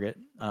depth of target.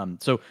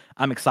 So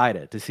I'm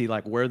excited to see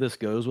where this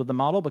goes with the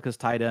model because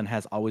tight end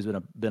has always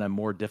been a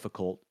more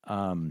difficult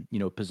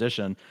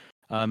position.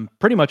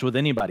 Pretty much with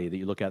anybody that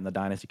you look at in the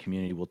dynasty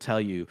community will tell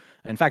you.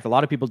 In fact, a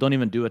lot of people don't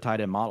even do a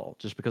tight end model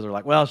just because they're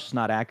like, well, it's just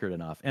not accurate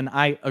enough. And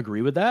I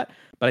agree with that,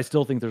 but I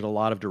still think there's a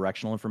lot of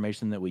directional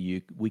information that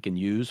we can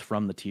use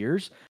from the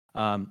tiers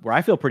where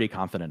I feel pretty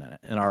confident in it,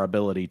 in our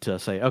ability to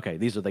say, okay,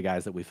 these are the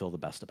guys that we feel the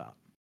best about.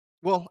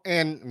 Well,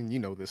 and you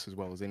know this as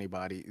well as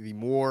anybody, the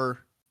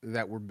more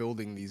that we're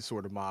building these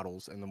sort of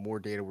models and the more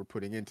data we're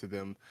putting into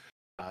them,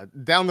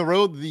 down the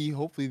road,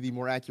 hopefully the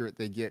more accurate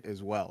they get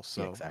as well.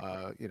 So,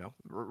 Exactly.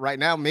 Right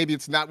now, maybe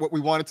it's not what we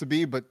want it to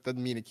be, but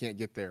doesn't mean it can't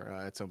get there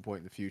at some point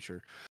in the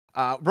future.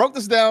 Broke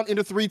this down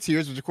into 3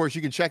 tiers, which of course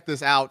you can check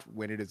this out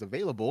when it is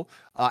available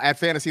at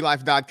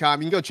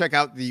fantasylife.com. You can go check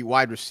out the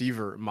wide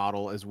receiver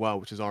model as well,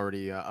 which is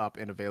already up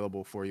and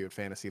available for you at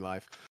Fantasy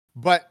Life.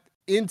 But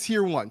in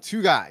tier 1,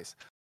 2 guys.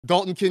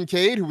 Dalton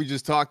Kincaid, who we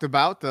just talked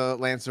about.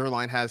 Lance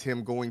Zierlein has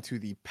him going to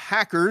the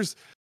Packers.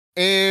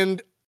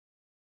 And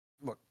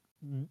look,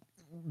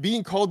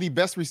 being called the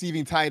best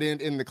receiving tight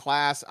end in the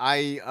class,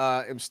 I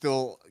am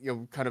still,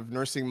 kind of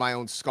nursing my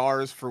own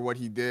scars for what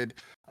he did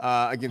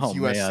against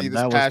USC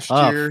this past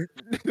year.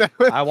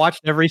 I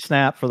watched every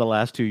snap for the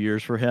last 2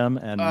 years for him,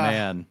 and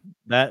man,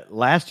 that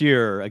last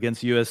year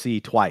against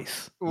USC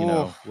twice,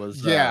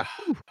 was yeah.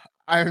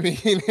 I mean,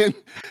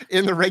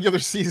 in the regular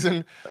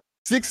season,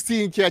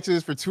 16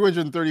 catches for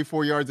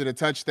 234 yards and a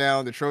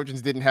touchdown. The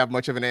Trojans didn't have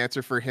much of an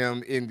answer for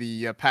him in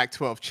the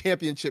Pac-12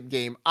 championship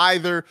game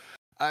either.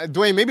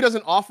 Dwayne maybe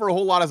doesn't offer a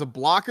whole lot as a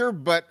blocker,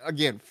 but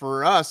again,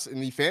 for us in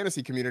the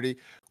fantasy community,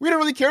 we don't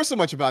really care so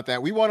much about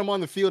that. We want him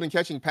on the field and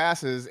catching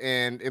passes,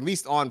 and at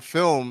least on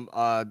film,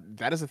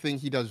 that is a thing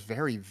he does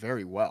very,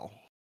 very well.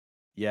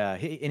 Yeah,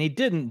 he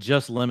didn't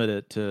just limit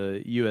it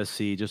to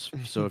USC, just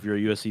so if you're a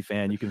USC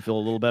fan, you can feel a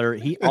little better.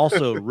 He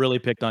also really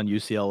picked on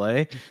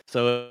UCLA.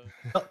 So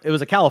it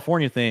was a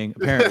California thing,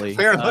 apparently.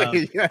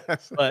 Apparently,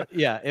 yes. But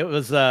yeah, it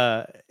was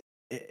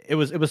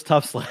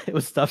tough. It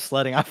was tough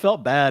sledding. I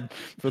felt bad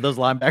for those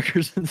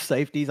linebackers and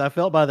safeties. I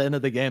felt by the end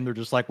of the game, they're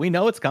just like, we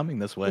know it's coming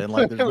this way, and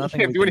there's nothing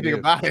we can't do anything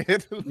about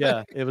it.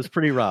 Yeah, it was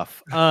pretty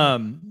rough.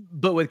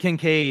 But with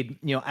Kincaid,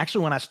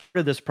 actually, when I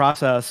started this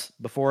process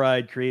before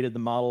I'd created the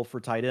model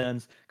for tight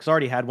ends, because I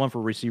already had one for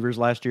receivers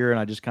last year, and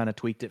I just kind of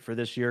tweaked it for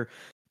this year.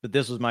 But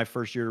this was my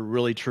first year to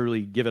really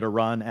truly give it a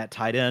run at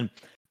tight end.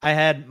 I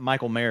had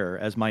Michael Mayer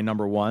as my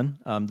number one.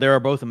 There are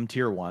both of them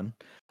tier 1.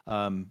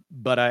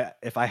 But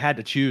if I had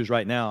to choose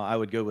right now, I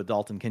would go with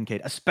Dalton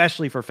Kincaid,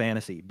 especially for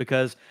fantasy,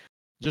 because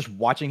just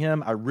watching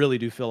him, I really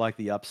do feel like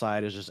the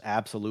upside is just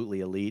absolutely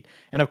elite.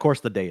 And of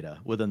course, the data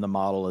within the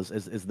model is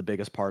the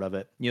biggest part of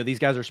it. These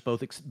guys are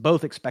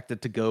both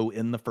expected to go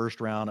in the first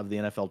round of the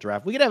NFL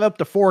draft. We could have up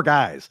to 4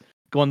 guys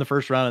go in the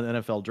first round of the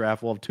NFL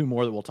draft. We'll have two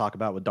more that we'll talk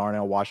about with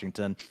Darnell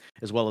Washington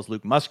as well as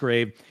Luke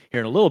Musgrave here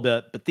in a little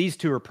bit. But these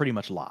two are pretty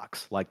much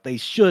locks. Like they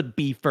should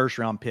be first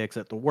round picks.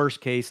 At the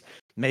worst case,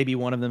 maybe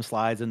one of them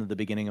slides into the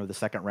beginning of the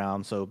second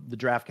round. So the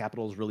draft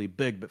capital is really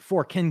big. But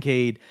for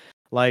Kincaid,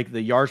 like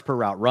the yards per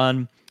route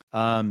run,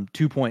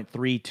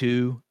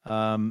 2.32,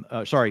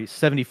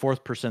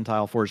 74th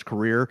percentile for his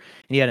career.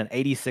 And he had an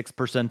 86th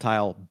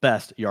percentile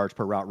best yards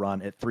per route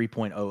run at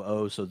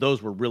 3.00. So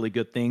those were really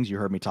good things. You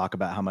heard me talk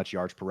about how much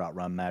yards per route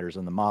run matters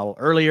in the model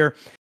earlier.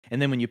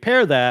 And then when you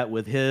pair that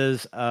with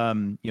his,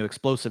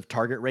 explosive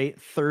target rate,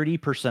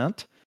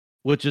 30%,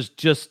 which is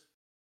just,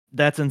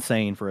 that's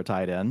insane for a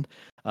tight end.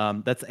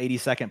 That's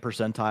 82nd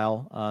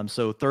percentile.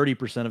 So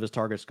 30% of his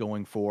targets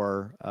going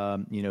for,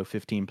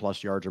 15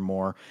 plus yards or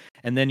more.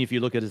 And then if you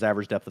look at his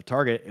average depth of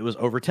target, it was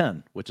over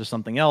 10, which is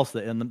something else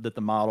that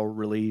the model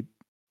really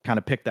kind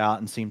of picked out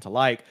and seemed to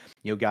like.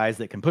 Guys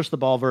that can push the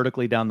ball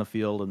vertically down the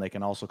field and they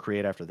can also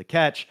create after the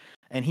catch.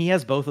 And he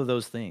has both of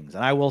those things.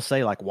 And I will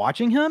say, like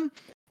watching him,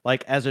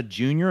 like as a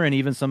junior and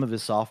even some of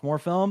his sophomore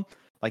film,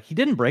 like he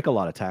didn't break a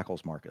lot of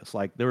tackles, Marcus.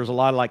 Like there was a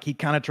lot of like he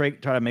kind of try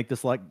to make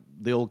this like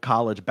the old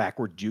college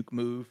backward juke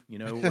move,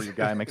 where your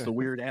guy makes the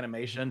weird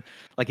animation.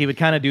 Like he would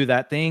kind of do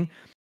that thing.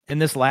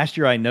 And this last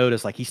year I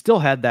noticed like he still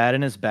had that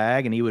in his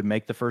bag and he would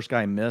make the first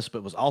guy miss,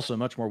 but was also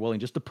much more willing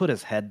just to put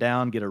his head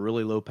down, get a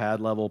really low pad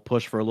level,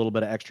 push for a little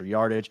bit of extra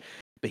yardage.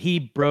 But he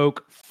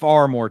broke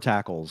far more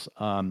tackles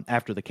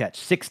after the catch,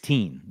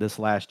 16 this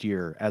last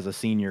year as a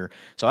senior.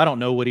 So I don't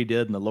know what he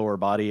did in the lower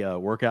body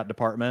workout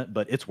department,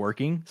 but it's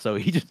working. So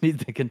he just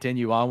needs to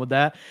continue on with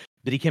that.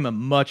 But he became a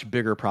much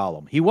bigger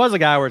problem. He was a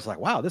guy where it's like,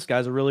 wow, this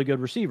guy's a really good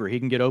receiver. He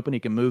can get open. He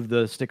can move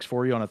the sticks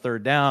for you on a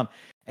third down.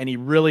 And he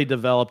really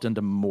developed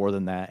into more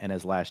than that in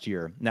his last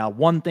year. Now,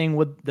 one thing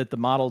that the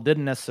model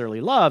didn't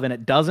necessarily love, and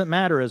it doesn't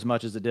matter as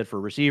much as it did for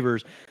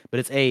receivers, but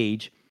it's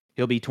age.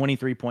 He'll be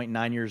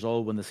 23.9 years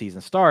old when the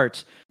season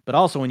starts. But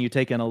also when you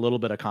take in a little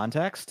bit of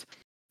context,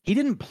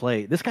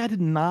 this guy did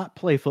not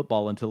play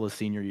football until his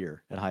senior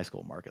year in high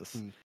school, Marcus.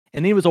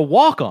 And he was a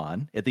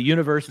walk-on at the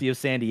University of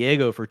San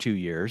Diego for 2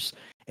 years.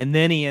 And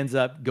then he ends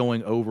up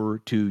going over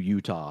to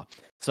Utah.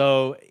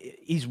 So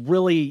he's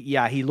really,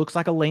 he looks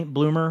like a late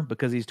bloomer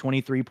because he's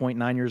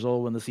 23.9 years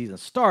old when the season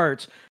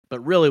starts. But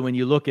really, when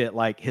you look at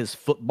like his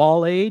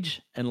football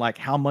age and like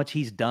how much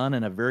he's done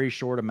in a very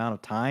short amount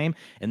of time,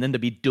 and then to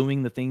be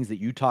doing the things that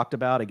you talked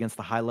about against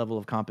the high level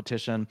of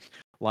competition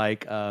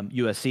like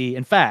USC.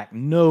 In fact,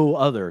 no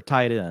other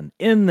tight end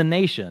in the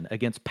nation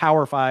against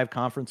Power 5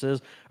 conferences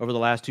over the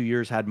last 2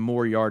 years had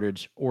more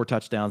yardage or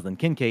touchdowns than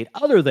Kincaid,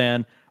 other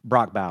than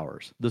Brock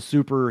Bowers, the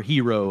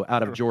superhero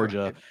out of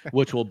Georgia,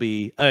 which will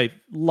be a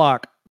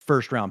lock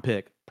first-round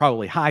pick,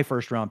 probably high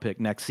first-round pick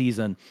next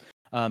season.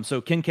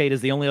 So Kincaid is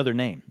the only other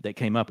name that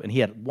came up, and he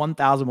had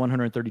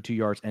 1,132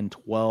 yards and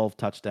 12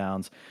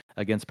 touchdowns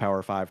against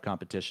Power 5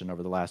 competition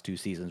over the last 2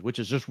 seasons, which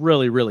is just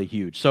really, really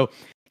huge. So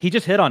he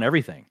just hit on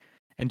everything.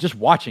 And just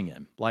watching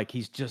him, like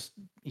he's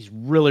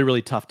really,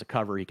 really tough to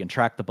cover. He can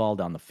track the ball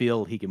down the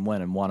field. He can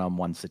win in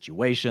one-on-one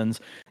situations.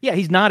 Yeah,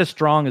 he's not as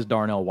strong as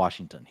Darnell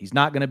Washington. He's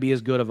not going to be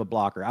as good of a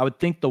blocker. I would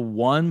think the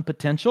one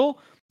potential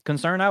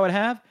concern I would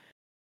have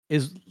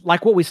is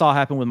like what we saw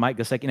happen with Mike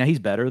Gesicki. Now, he's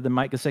better than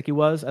Mike Gesicki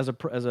was as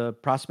a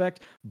prospect,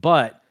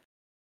 but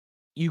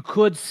you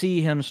could see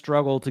him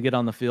struggle to get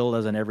on the field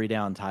as an every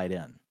down tight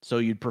end. So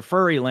you'd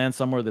prefer he lands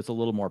somewhere that's a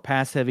little more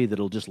pass heavy,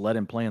 that'll just let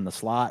him play in the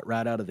slot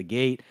right out of the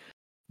gate.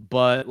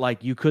 But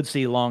like you could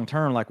see long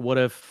term, like what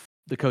if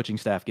the coaching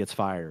staff gets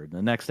fired?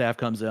 The next staff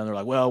comes in, they're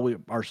like, well,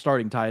 our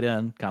starting tight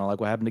end, kind of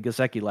like what happened to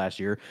Gesicki last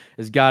year,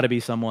 has got to be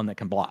someone that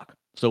can block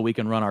so we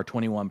can run our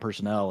 21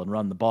 personnel and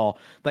run the ball.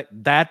 Like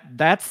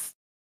that's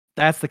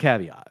the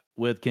caveat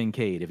with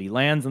Kincaid. If he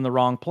lands in the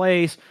wrong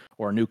place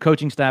or a new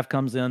coaching staff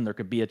comes in, there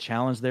could be a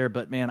challenge there.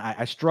 But man,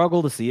 I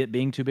struggle to see it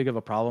being too big of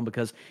a problem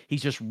because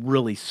he's just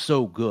really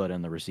so good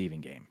in the receiving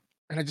game.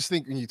 And I just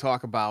think when you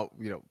talk about,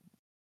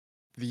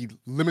 the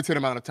limited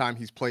amount of time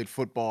he's played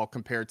football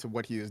compared to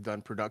what he has done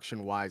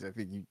production wise, I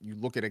think you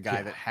look at a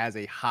guy that has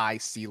a high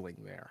ceiling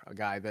there, a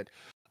guy that,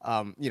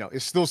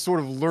 is still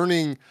sort of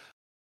learning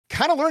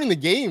the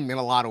game in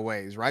a lot of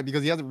ways, right?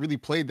 Because he hasn't really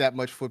played that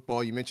much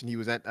football. You mentioned he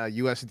was at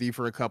USD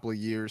for a couple of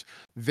years.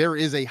 There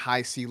is a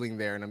high ceiling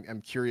there, and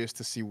I'm curious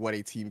to see what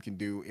a team can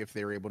do if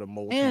they're able to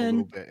mold him a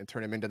little bit and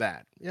turn him into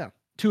that. Yeah.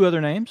 2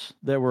 other names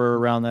that were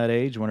around that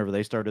age whenever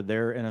they started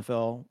their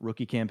NFL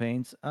rookie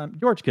campaigns,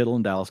 George Kittle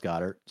and Dallas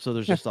Goedert. So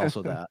there's just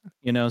also that,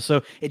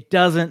 so it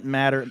doesn't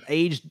matter.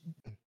 Age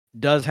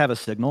does have a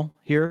signal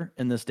here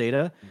in this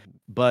data,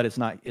 but it's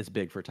not as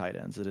big for tight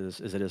ends as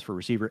it is for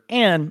receiver.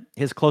 And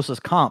his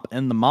closest comp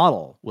in the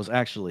model was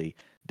actually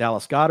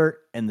Dallas Goedert,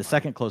 and the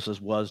second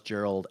closest was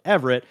Gerald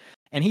Everett.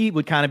 And he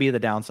would kind of be the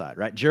downside,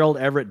 right? Gerald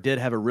Everett did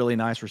have a really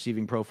nice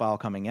receiving profile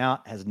coming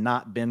out, has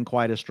not been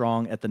quite as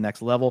strong at the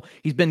next level.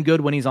 He's been good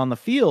when he's on the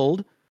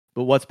field,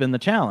 but what's been the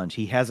challenge?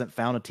 He hasn't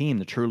found a team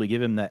to truly give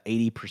him that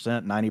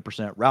 80%,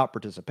 90% route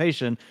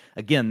participation.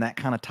 Again, that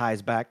kind of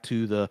ties back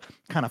to the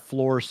kind of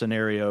floor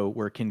scenario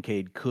where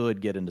Kincaid could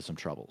get into some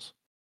troubles.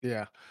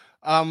 Yeah.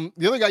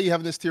 The other guy you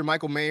have in this tier,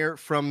 Michael Mayer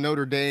from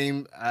Notre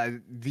Dame,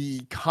 the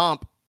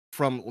comp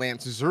from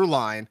Lance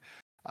Zierlein,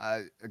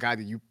 a guy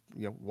that you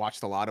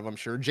watched a lot of, I'm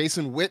sure.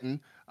 Jason Witten,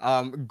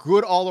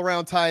 good all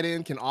around tight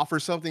end, can offer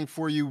something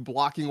for you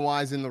blocking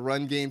wise in the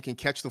run game, can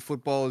catch the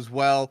football as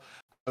well.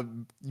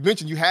 You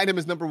mentioned you had him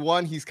as number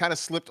one. He's kind of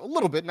slipped a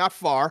little bit, not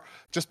far,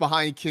 just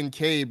behind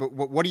Kincaid. But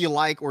what do you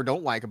like or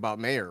don't like about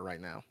Mayer right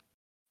now?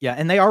 Yeah,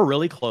 and they are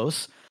really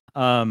close.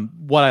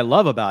 What I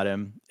love about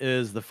him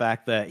is the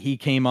fact that he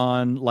came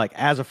on like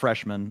as a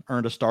freshman,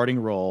 earned a starting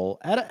role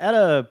at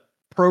a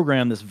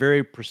program that's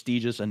very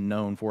prestigious and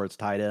known for its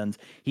tight ends.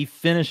 He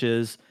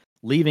finishes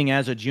leaving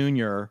as a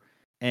junior,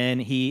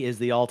 and he is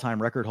the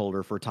all-time record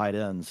holder for tight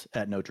ends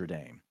at Notre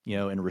Dame,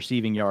 in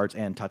receiving yards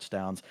and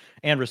touchdowns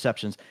and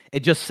receptions. It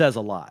just says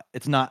a lot.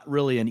 It's not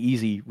really an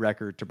easy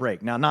record to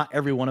break. Now, not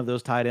every one of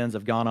those tight ends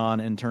have gone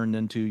on and turned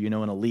into,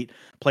 an elite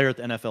player at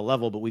the NFL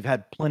level, but we've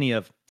had plenty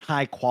of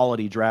high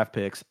quality draft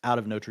picks out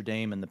of Notre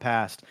Dame in the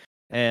past.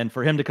 And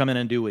for him to come in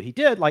and do what he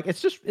did,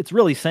 it's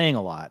really saying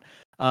a lot.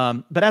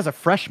 But as a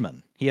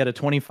freshman, he had a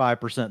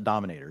 25%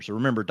 dominator. So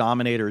remember,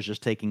 dominator is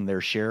just taking their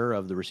share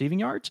of the receiving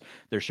yards,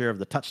 their share of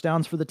the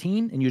touchdowns for the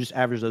team, and you just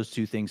average those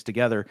two things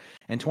together.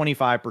 And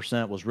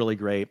 25% was really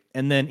great.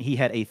 And then he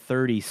had a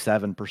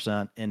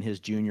 37% in his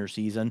junior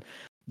season.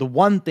 The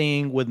one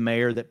thing with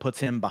Mayer that puts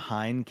him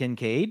behind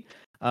Kincaid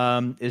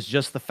is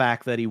just the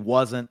fact that he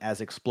wasn't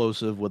as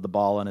explosive with the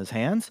ball in his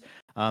hands.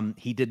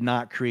 He did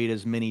not create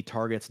as many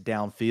targets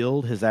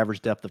downfield. His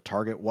average depth of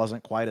target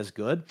wasn't quite as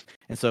good.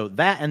 And so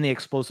that and the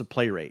explosive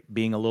play rate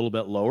being a little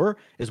bit lower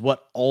is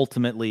what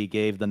ultimately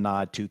gave the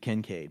nod to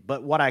Kincaid.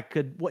 But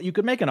what you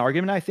could make an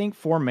argument, I think,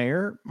 for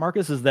Mayer,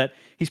 Marcus, is that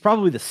he's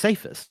probably the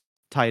safest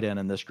tight end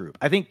in this group.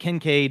 I think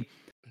Kincaid,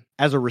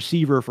 as a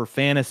receiver for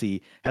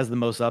fantasy, has the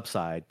most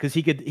upside because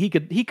he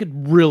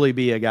could really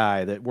be a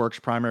guy that works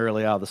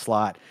primarily out of the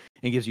slot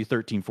and gives you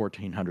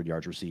 1,400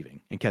 yards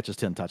receiving and catches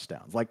 10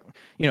 touchdowns. We're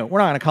not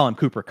going to call him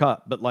Cooper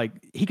Kupp, but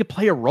he could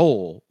play a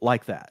role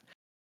like that.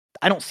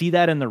 I don't see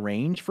that in the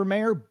range for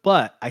Mayer,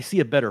 but I see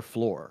a better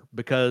floor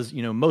because,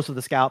 most of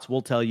the scouts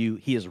will tell you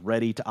he is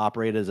ready to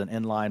operate as an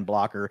inline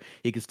blocker.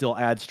 He can still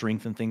add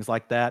strength and things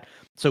like that.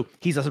 So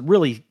he's a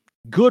really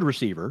good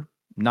receiver,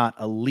 not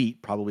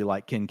elite, probably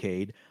like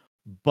Kincaid,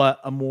 but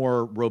a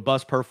more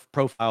robust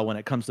profile when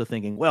it comes to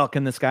thinking, well,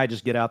 can this guy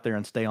just get out there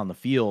and stay on the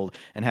field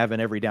and have an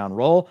every down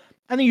role?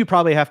 I think you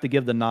probably have to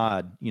give the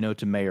nod,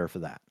 to Mayer for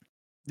that.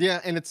 Yeah,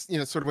 and it's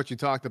sort of what you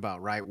talked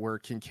about, right? Where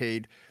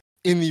Kincaid,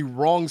 in the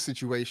wrong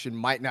situation,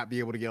 might not be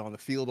able to get on the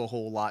field a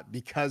whole lot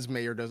because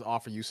Mayer does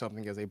offer you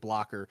something as a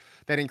blocker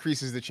that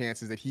increases the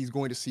chances that he's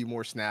going to see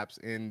more snaps,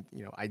 and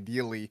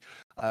ideally,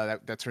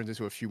 that turns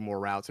into a few more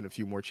routes and a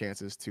few more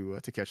chances to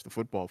catch the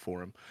football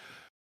for him.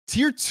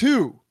 Tier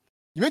 2.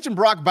 You mentioned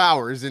Brock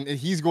Bowers, and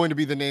he's going to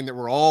be the name that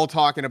we're all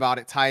talking about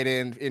at tight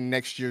end in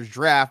next year's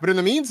draft. But in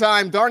the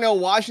meantime, Darnell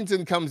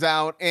Washington comes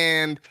out,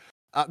 and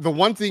the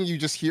one thing you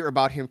just hear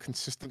about him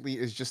consistently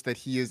is just that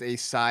he is a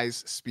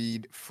size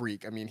speed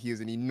freak. I mean, he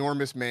is an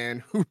enormous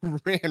man who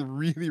ran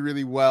really,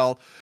 really well.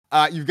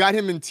 You've got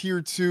him in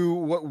tier 2.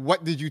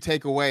 What did you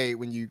take away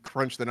when you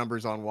crunched the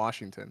numbers on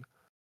Washington?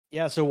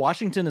 Yeah, so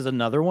Washington is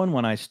another one.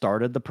 When I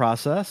started the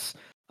process,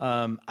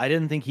 I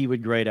didn't think he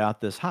would grade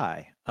out this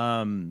high.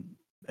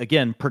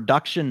 Again,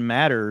 production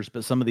matters,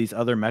 but some of these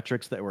other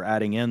metrics that we're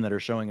adding in that are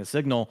showing a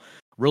signal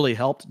really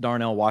helped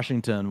Darnell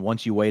Washington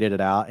once you weighted it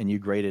out and you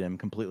graded him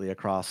completely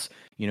across,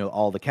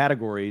 all the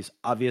categories.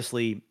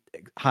 Obviously,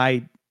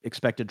 high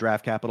expected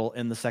draft capital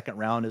in the second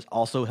round is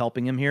also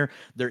helping him here.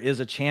 There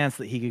is a chance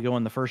that he could go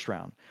in the first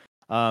round.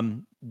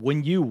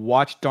 When you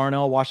watch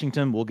Darnell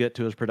Washington, we'll get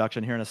to his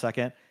production here in a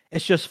second.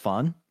 It's just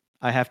fun,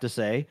 I have to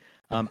say.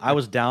 I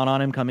was down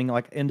on him coming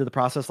into the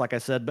process, like I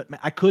said, but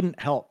I couldn't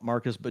help,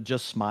 Marcus, but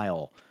just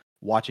smile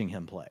watching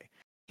him play.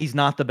 He's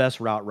not the best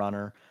route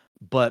runner,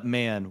 but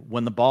man,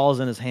 when the ball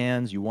is in his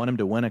hands, you want him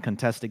to win a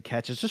contested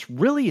catch. It's just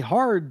really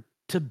hard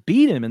to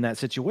beat him in that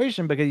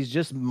situation because he's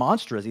just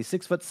monstrous. He's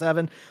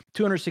 6'7",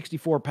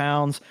 264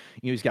 pounds.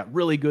 He's got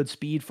really good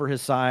speed for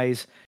his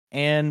size.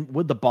 And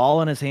with the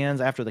ball in his hands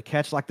after the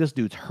catch, this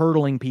dude's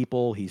hurdling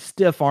people. He's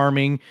stiff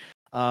arming.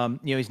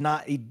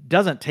 He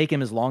doesn't take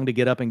him as long to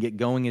get up and get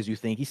going as you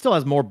think. He still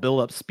has more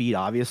build-up speed,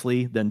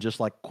 obviously, than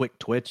just quick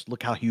twitch.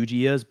 Look how huge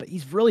he is, but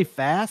he's really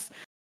fast.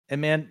 And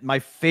man, my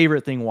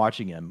favorite thing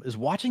watching him is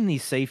watching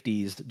these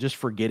safeties just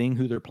forgetting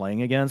who they're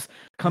playing against,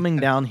 coming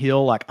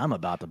downhill I'm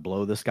about to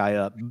blow this guy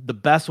up. The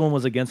best one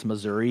was against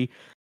Missouri.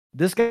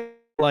 This guy,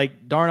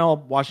 Darnell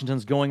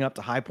Washington's going up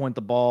to high point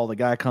the ball. The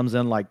guy comes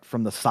in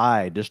from the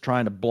side, just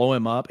trying to blow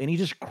him up, and he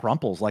just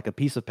crumples like a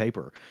piece of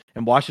paper.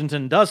 And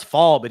Washington does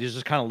fall, but he's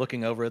just kind of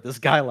looking over at this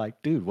guy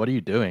dude, what are you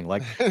doing?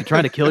 You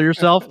trying to kill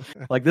yourself?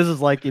 This is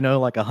like a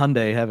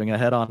Hyundai having a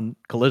head-on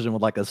collision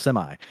with a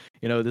semi.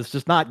 This is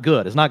just not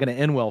good. It's not going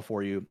to end well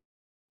for you.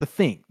 To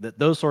think that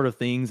those sort of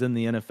things in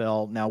the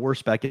NFL, now we're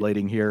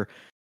speculating here,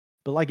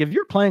 but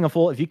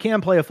if you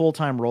can play a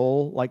full-time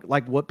role,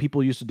 like what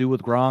people used to do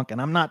with Gronk,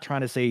 and I'm not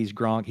trying to say he's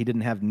Gronk, he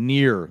didn't have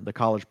near the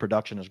college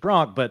production as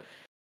Gronk, but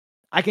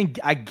I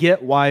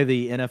get why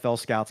the NFL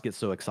scouts get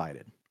so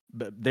excited.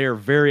 But they're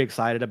very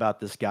excited about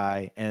this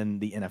guy, and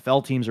the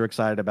NFL teams are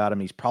excited about him.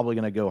 He's probably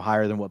going to go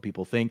higher than what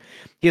people think.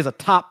 He has a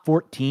top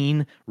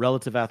 14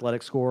 relative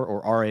athletic score, or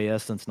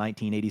RAS, since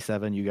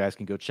 1987. You guys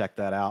can go check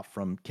that out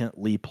from Kent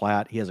Lee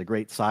Platt. He has a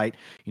great site,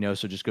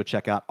 so just go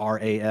check out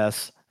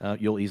RAS.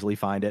 You'll easily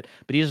find it.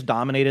 But he just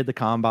dominated the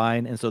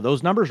combine, and so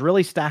those numbers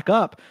really stack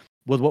up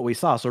with what we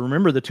saw. So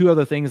remember the two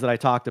other things that I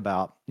talked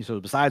about. So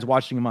besides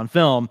watching him on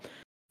film,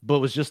 but it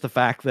was just the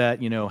fact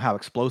that, how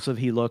explosive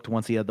he looked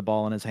once he had the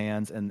ball in his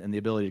hands, and the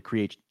ability to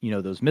create,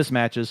 those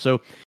mismatches.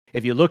 So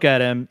if you look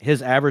at him,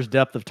 his average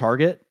depth of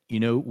target,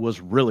 was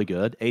really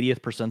good.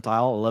 80th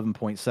percentile,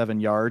 11.7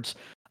 yards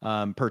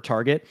per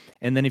target.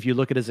 And then if you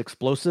look at his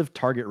explosive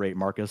target rate,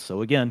 Marcus,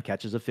 so again,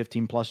 catches of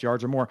 15 plus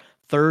yards or more,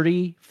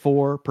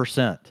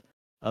 34%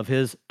 of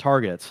his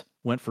targets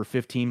went for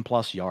 15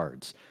 plus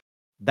yards.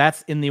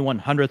 That's in the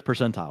 100th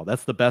percentile.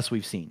 That's the best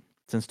we've seen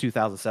since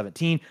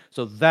 2017.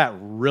 So that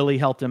really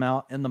helped him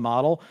out in the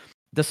model,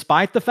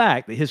 despite the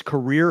fact that his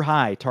career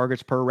high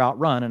targets per route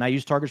run, and I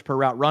use targets per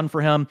route run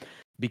for him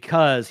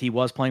because he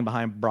was playing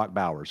behind Brock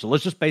Bowers. So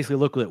let's just basically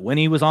look at when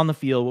he was on the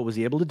field, what was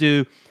he able to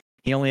do?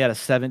 He only had a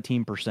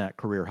 17%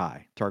 career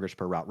high targets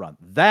per route run.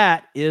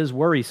 That is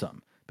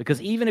worrisome, because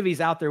even if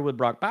he's out there with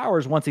Brock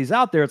Bowers, once he's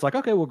out there, it's like,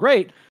 okay, well,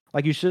 great.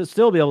 Like, you should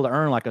still be able to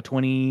earn like a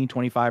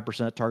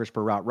 20-25% targets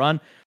per route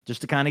run. Just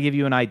to kind of give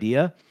you an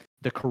idea,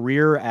 the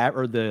career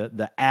or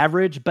the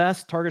average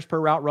best targets per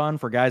route run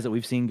for guys that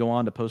we've seen go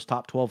on to post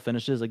top 12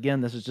 finishes.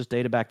 Again, this is just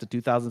data back to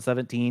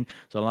 2017,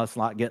 so let's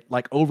not get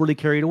like overly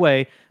carried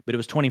away, but it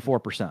was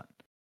 24%.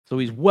 So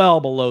he's well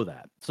below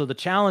that. So the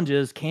challenge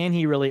is, can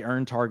he really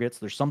earn targets?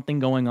 There's something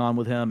going on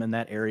with him in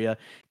that area.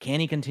 Can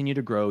he continue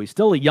to grow? He's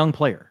still a young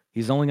player.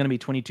 He's only going to be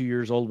 22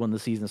 years old when the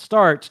season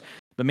starts.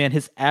 But man,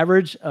 his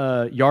average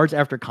yards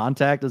after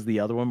contact is the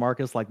other one,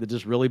 Marcus, like that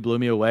just really blew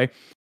me away.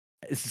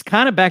 It's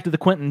kind of back to the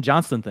Quentin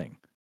Johnston thing.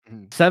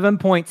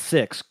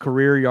 7.6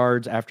 career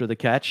yards after the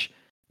catch.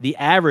 The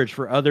average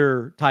for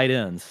other tight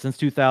ends since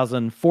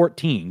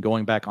 2014,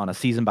 going back on a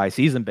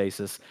season-by-season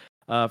basis,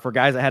 for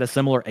guys that had a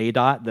similar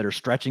ADOT that are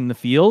stretching the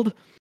field,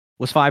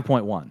 was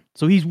 5.1.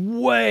 So he's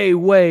way,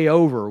 way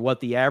over what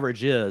the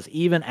average is,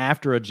 even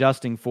after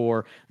adjusting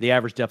for the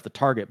average depth of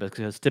target,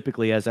 because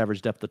typically as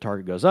average depth of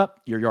target goes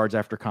up, your yards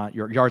after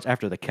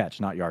the catch,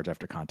 not yards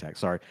after contact,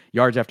 sorry,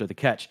 yards after the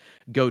catch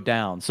go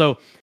down. So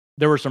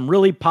there were some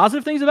really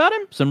positive things about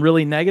him, some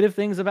really negative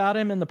things about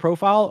him in the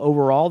profile.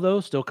 Overall, though,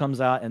 still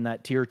comes out in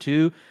that tier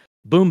 2.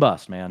 Boom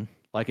bust, man.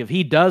 Like, if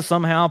he does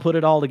somehow put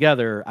it all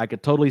together, I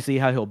could totally see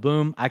how he'll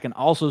boom. I can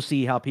also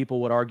see how people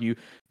would argue,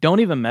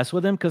 don't even mess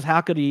with him, because how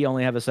could he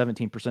only have a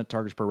 17%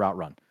 targets per route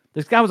run?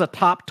 This guy was a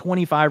top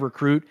 25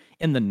 recruit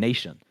in the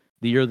nation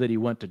the year that he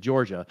went to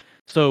Georgia.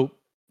 So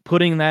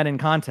putting that in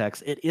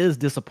context, it is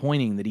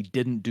disappointing that he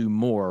didn't do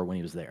more when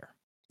he was there.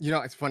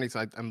 It's funny.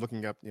 So I'm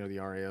looking up, the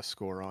RAS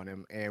score on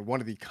him, and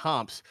one of the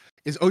comps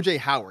is OJ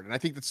Howard, and I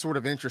think that's sort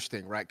of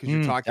interesting, right? Because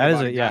you're talking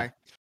about a guy,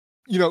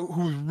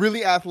 who's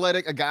really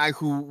athletic, a guy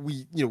who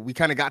we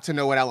kind of got to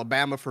know at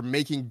Alabama for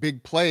making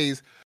big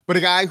plays, but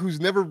a guy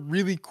who's never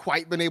really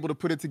quite been able to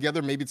put it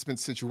together. Maybe it's been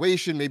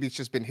situation, maybe it's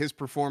just been his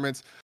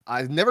performance.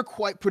 I've never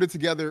quite put it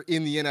together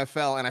in the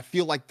NFL, and I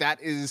feel like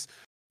that is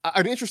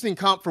an interesting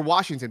comp for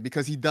Washington,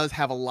 because he does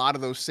have a lot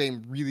of those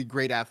same really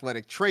great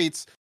athletic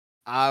traits.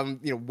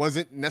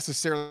 Wasn't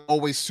necessarily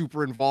always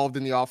super involved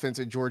in the offense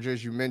at Georgia,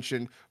 as you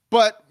mentioned,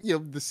 but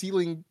the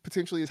ceiling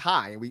potentially is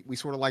high, and we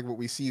sort of like what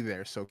we see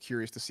there. So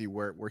curious to see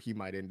where he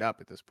might end up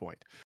at this point.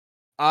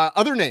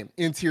 Other name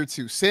in tier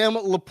 2, Sam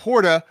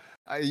Laporta.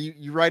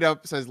 You write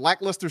up, says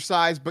lackluster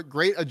size, but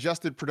great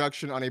adjusted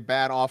production on a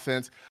bad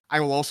offense. I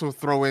will also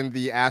throw in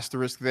the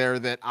asterisk there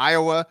that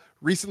Iowa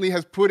recently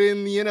has put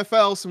in the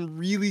NFL some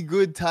really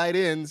good tight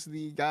ends.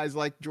 The guys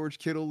like George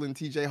Kittle and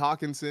TJ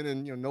Hawkinson,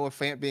 and Noah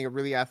Fant being a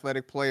really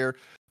athletic player.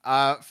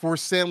 For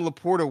Sam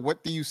Laporta,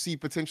 what do you see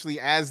potentially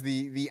as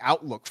the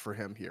outlook for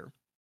him here?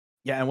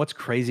 Yeah, and what's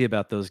crazy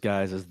about those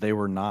guys is they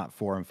were not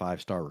 4- and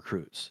 5-star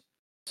recruits.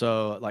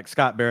 So, like,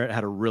 Scott Barrett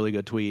had a really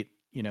good tweet.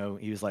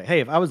 He was like, hey,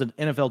 if I was an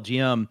NFL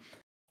GM,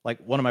 like,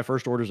 one of my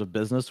first orders of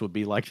business would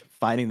be like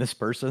finding this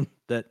person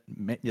that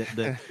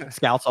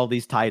scouts all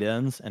these tight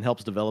ends and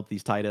helps develop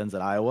these tight ends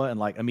at Iowa, and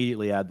like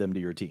immediately add them to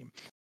your team.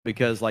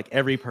 Because like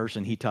every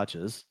person he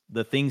touches,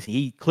 the things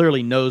he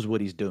clearly knows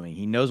what he's doing.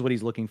 He knows what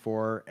he's looking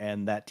for,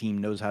 and that team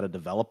knows how to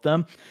develop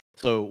them.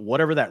 So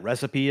whatever that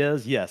recipe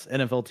is, yes,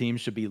 NFL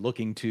teams should be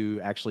looking to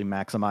actually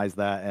maximize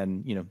that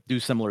and, do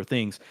similar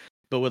things.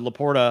 But with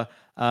Laporta,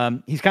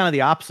 he's kind of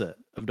the opposite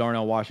of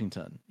Darnell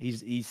Washington.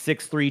 He's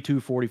 6'3",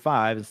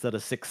 245 instead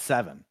of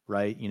 6'7",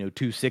 right?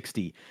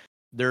 260.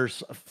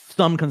 There's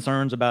some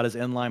concerns about his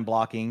inline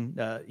blocking.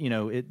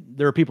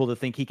 There are people that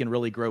think he can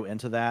really grow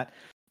into that,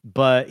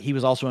 but he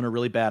was also in a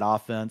really bad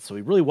offense, so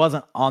he really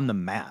wasn't on the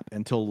map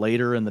until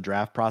later in the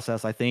draft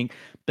process, I think.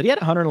 But he had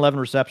 111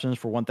 receptions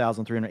for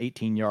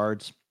 1,318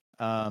 yards,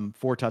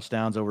 4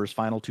 touchdowns over his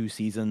final 2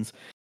 seasons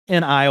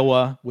in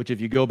Iowa, which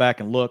if you go back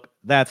and look,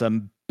 that's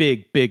a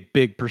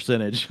big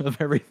percentage of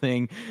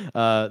everything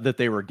that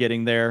they were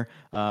getting there.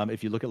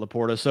 If you look at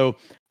Laporta, so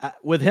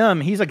with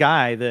him, he's a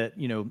guy that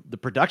the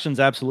production's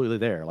absolutely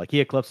there. Like he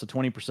eclipsed the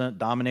 20%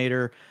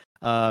 dominator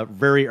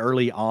very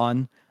early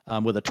on.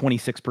 With a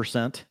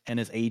 26% and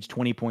his age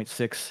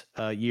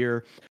 20.6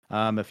 year.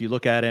 If you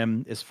look at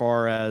him as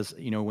far as,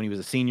 when he was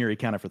a senior, he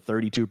counted for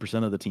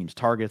 32% of the team's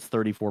targets,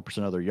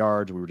 34% of their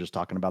yards. We were just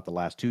talking about the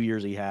last 2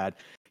 years he had.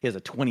 He has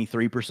a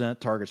 23%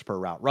 targets per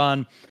route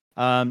run.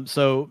 And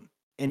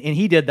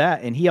he did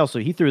that. And he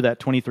threw that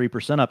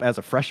 23% up as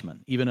a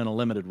freshman, even in a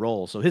limited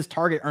role. So his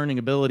target earning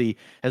ability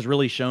has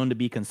really shown to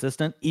be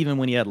consistent, even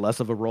when he had less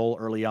of a role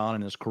early on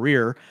in his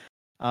career.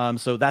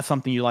 So that's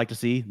something you like to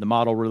see. The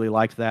model really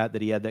liked that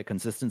he had that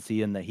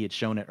consistency and that he had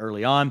shown it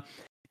early on.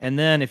 And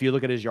then if you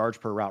look at his yards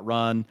per route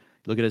run,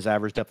 look at his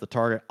average depth of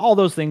target, all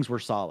those things were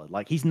solid.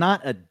 Like he's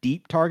not a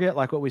deep target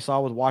like what we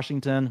saw with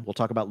Washington. We'll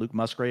talk about Luke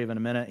Musgrave in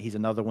a minute. He's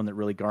another one that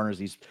really garners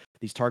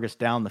these targets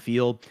down the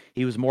field.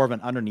 He was more of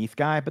an underneath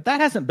guy, but that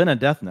hasn't been a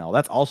death knell.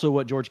 That's also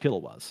what George Kittle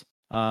was.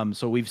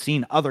 So we've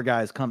seen other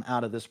guys come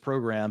out of this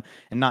program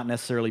and not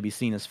necessarily be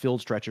seen as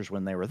field stretchers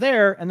when they were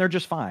there, and they're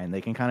just fine.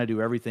 They can kind of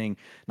do everything,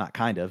 not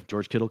kind of.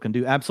 George Kittle can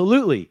do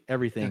absolutely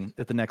everything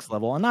at the next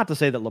level. And not to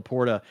say that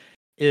Laporta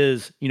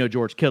is,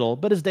 George Kittle,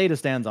 but his data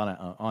stands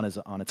on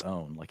its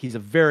own. Like he's a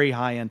very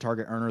high-end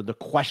target earner. The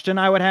question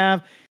I would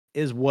have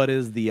is what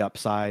is the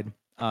upside?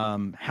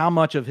 How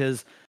much of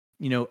his,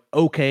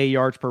 okay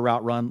yards per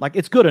route run, like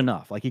it's good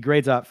enough. Like he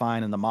grades out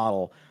fine in the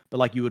model, but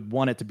like you would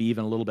want it to be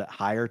even a little bit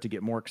higher to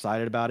get more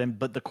excited about him.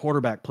 But the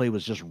quarterback play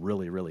was just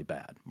really, really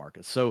bad,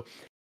 Marcus. So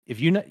if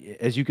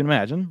as you can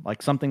imagine,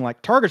 like something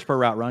like targets per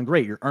route run,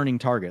 great, you're earning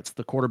targets.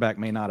 The quarterback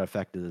may not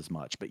affect it as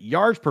much, but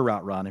yards per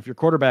route run, if your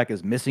quarterback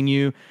is missing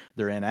you,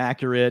 they're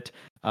inaccurate,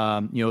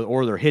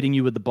 or they're hitting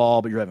you with the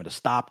ball, but you're having to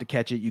stop to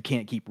catch it. You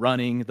can't keep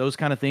running, those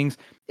kind of things.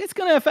 It's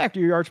going to affect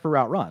your yards per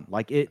route run.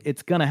 Like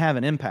it's going to have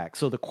an impact.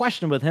 So the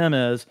question with him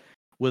is,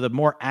 with a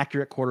more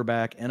accurate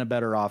quarterback and a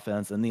better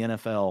offense in the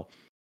NFL,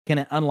 can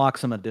it unlock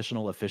some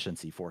additional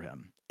efficiency for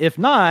him? If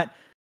not,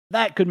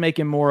 that could make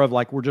him more of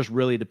like, we're just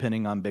really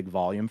depending on big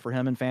volume for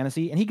him in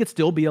fantasy. And he could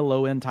still be a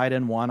low end tight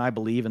end one, I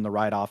believe, in the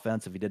right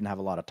offense if he didn't have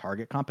a lot of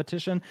target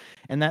competition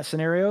in that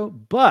scenario.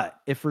 But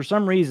if for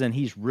some reason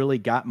he's really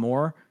got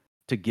more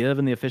to give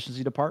in the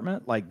efficiency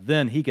department, like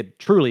then he could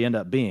truly end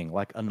up being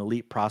like an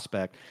elite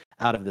prospect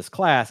out of this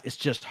class. It's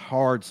just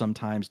hard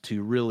sometimes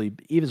to really,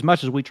 even as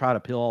much as we try to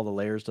peel all the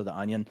layers to the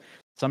onion,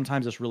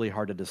 sometimes it's really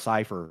hard to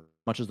decipher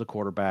how much is the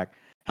quarterback,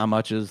 how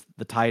much is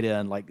the tight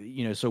end,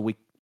 so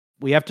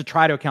we have to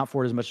try to account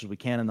for it as much as we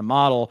can in the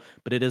model,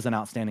 but it is an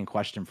outstanding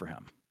question for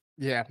him.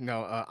 Yeah,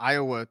 no,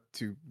 Iowa,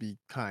 to be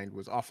kind,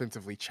 was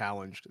offensively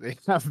challenged. They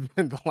have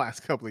been the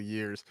last couple of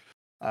years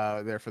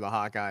there for the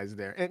Hawkeyes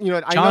there. And,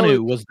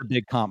 Jonnu was the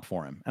big comp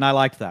for him, and I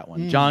liked that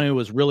one. Jonnu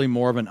was really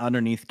more of an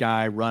underneath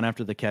guy, run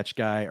after the catch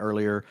guy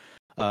earlier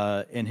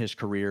in his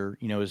career.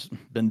 Has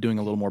been doing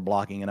a little more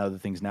blocking and other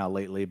things now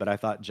lately, but I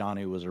thought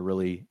Jonnu was a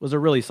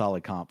really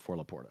solid comp for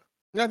Laporta.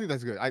 Yeah, I think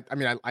that's good.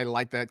 I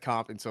like that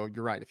comp, and so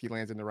you're right. If he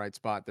lands in the right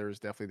spot, there's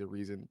definitely the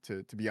reason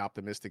to be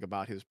optimistic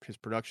about his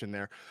production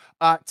there.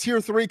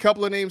 Tier 3,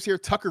 couple of names here.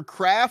 Tucker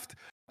Kraft.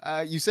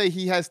 You say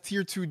he has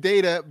tier 2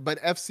 data,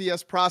 but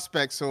FCS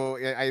prospects. So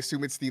I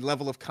assume it's the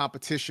level of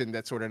competition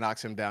that sort of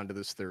knocks him down to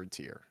this third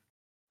tier.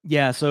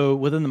 Yeah. So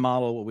within the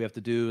model, what we have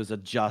to do is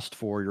adjust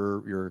for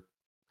your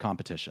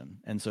competition.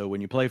 And so when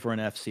you play for an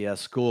FCS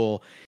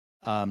school,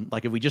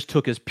 like if we just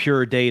took his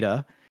pure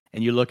data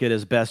and you look at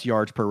his best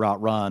yards per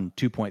route run,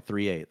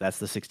 2.38, that's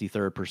the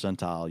 63rd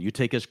percentile. You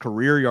take his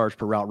career yards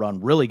per route run,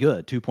 really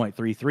good,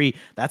 2.33,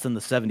 that's in the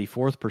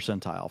 74th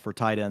percentile for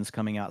tight ends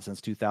coming out since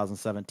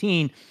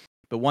 2017.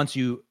 But once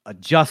you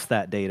adjust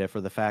that data for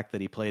the fact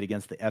that he played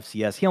against the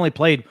FCS, he only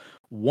played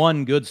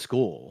one good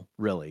school,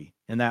 really,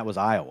 and that was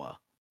Iowa.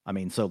 I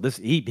mean, so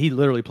he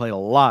literally played a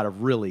lot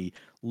of really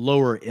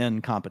lower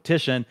end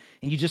competition,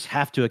 and you just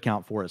have to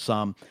account for it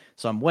some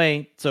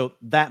way. So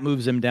that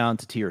moves him down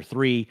to tier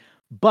 3.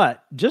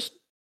 But just,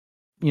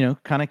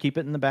 kind of keep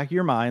it in the back of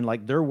your mind.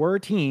 Like there were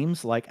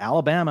teams like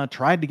Alabama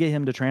tried to get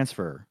him to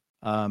transfer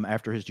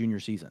after his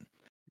junior season.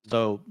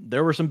 So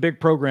there were some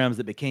big programs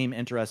that became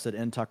interested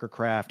in Tucker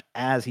Kraft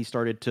as he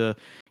started to,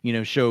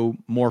 show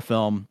more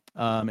film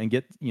and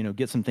get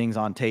some things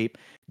on tape.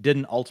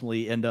 Didn't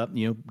ultimately end up,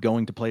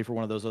 going to play for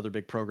one of those other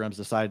big programs,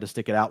 decided to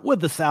stick it out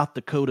with the South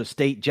Dakota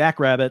State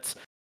Jackrabbits.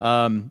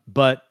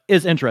 But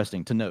it's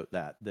interesting to note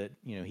that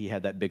he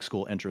had that big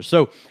school interest.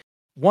 So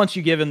once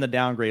you give him the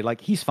downgrade, like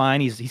he's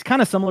fine. He's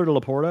kind of similar to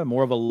Laporta,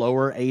 more of a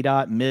lower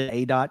ADOT, mid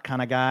ADOT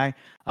kind of guy,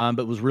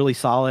 but was really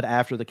solid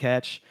after the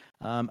catch.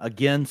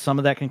 Again, some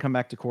of that can come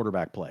back to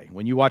quarterback play.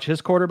 When you watch his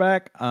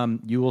quarterback,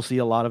 you will see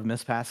a lot of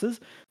missed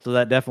passes. So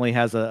that definitely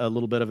has a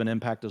little bit of an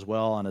impact as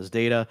well on his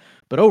data.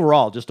 But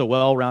overall, just a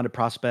well-rounded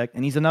prospect.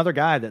 And he's another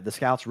guy that the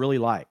scouts really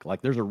like.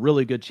 Like there's a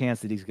really good chance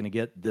that he's going to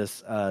get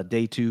this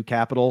day 2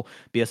 capital,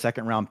 be a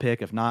second-round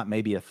pick. If not,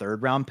 maybe a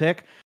third-round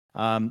pick.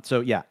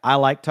 So yeah, I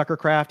like Tucker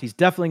Kraft. He's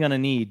definitely going to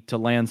need to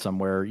land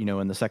somewhere,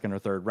 in the second or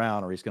third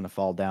round, or he's going to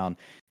fall down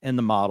in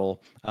the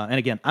model. And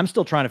again, I'm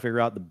still trying to figure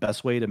out the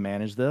best way to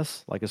manage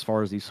this, like as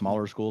far as these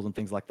smaller schools and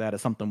things like that.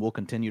 It's something we'll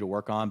continue to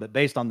work on. But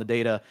based on the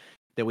data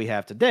that we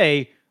have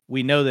today,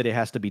 we know that it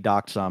has to be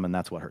docked some, and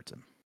that's what hurts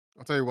him.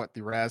 I'll tell you what,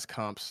 the Raz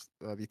comps,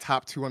 the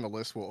top two on the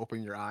list will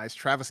open your eyes.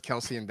 Travis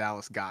Kelce and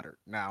Dallas Goddard.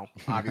 Now,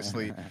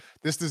 obviously,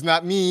 this does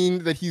not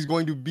mean that he's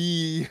going to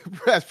be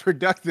as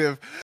productive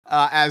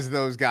as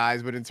those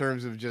guys, but in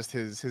terms of just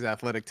his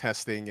athletic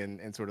testing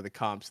and sort of the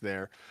comps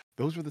there,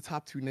 those were the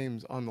top two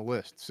names on the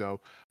list.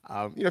 So,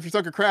 if you're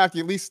Tucker Kraft,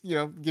 he at least,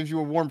 gives you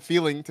a warm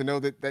feeling to know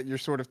that you're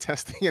sort of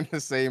testing in the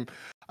same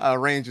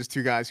range as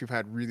two guys who've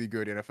had really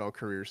good NFL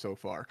careers so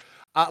far.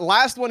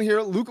 Last one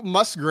here, Luke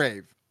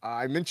Musgrave.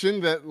 I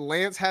mentioned that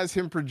Lance has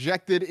him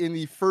projected in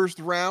the first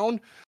round,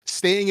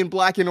 staying in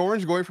black and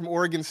orange, going from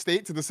Oregon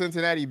State to the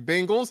Cincinnati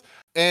Bengals.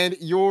 And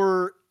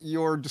your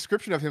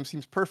description of him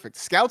seems perfect.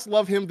 Scouts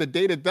love him. The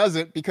data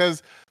doesn't,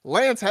 because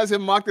Lance has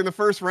him mocked in the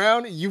first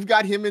round. You've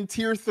got him in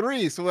tier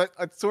 3. So it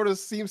sort of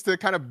seems to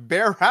kind of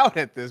bear out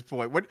at this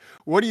point.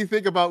 What do you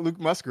think about Luke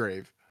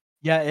Musgrave?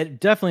 Yeah, it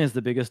definitely is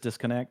the biggest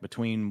disconnect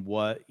between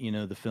what,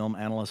 the film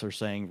analysts are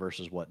saying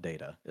versus what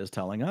data is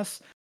telling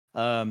us.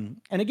 And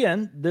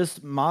again,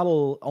 this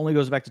model only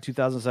goes back to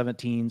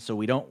 2017, so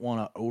we don't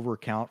want to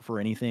overcount for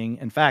anything.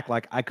 In fact,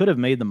 like I could have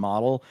made the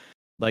model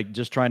like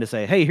just trying to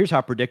say, hey, here's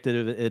how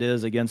predictive it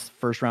is against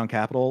first round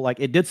capital. Like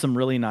it did some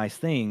really nice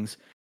things,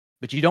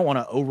 but you don't want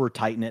to over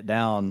tighten it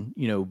down,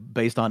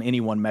 based on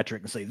any one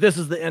metric and say this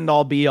is the end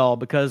all be all,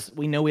 because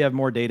we know we have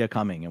more data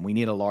coming and we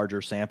need a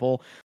larger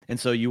sample. And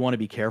so you want to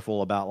be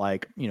careful about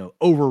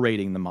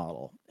overrating the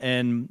model.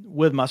 And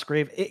with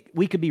Musgrave,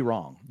 we could be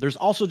wrong. There's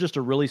also just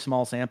a really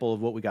small sample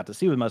of what we got to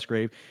see with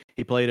Musgrave.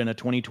 He played in a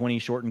 2020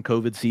 shortened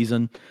COVID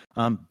season.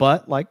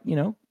 But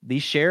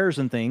these shares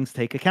and things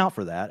take account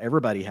for that.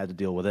 Everybody had to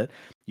deal with it.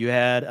 You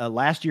had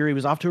last year, he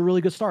was off to a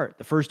really good start.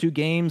 The first two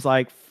games,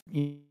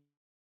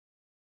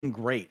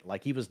 great.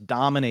 Like he was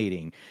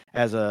dominating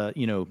as a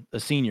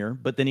senior,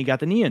 but then he got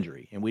the knee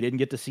injury and we didn't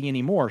get to see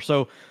any more.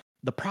 So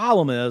the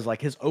problem is like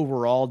his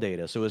overall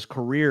data. So his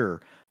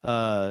career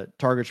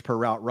targets per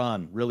route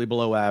run really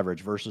below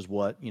average versus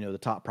what, the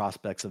top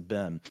prospects have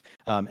been.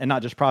 And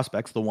not just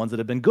prospects, the ones that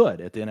have been good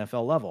at the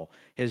NFL level.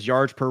 His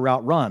yards per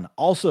route run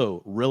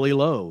also really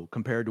low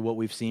compared to what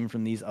we've seen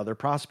from these other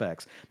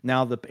prospects.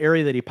 Now, the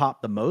area that he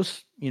popped the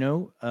most,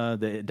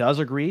 that it does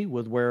agree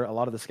with where a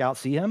lot of the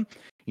scouts see him.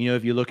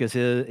 If you look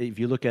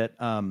at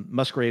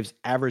Musgrave's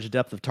average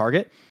depth of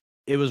target,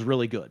 it was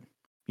really good.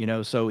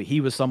 So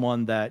he was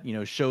someone that,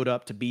 showed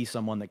up to be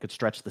someone that could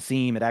stretch the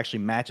seam. It actually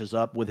matches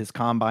up with his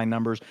combine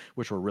numbers,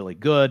 which were really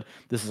good.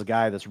 This is a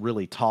guy that's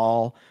really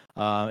tall,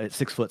 at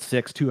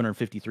 6'6",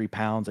 253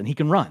 pounds, and he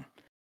can run.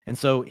 And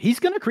so he's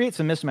going to create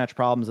some mismatch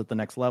problems at the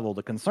next level.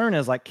 The concern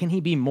is can he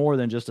be more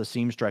than just a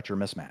seam stretcher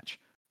mismatch,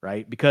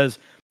 right? Because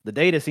the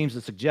data seems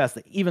to suggest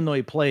that even though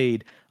he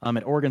played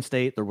at Oregon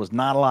State, there was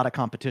not a lot of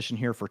competition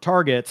here for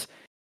targets.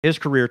 His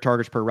career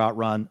targets per route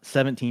run,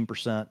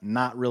 17%,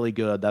 not really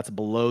good. That's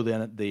below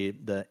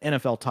the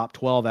NFL top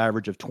 12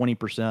 average of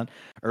 20%.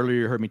 Earlier,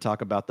 you heard me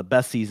talk about the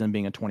best season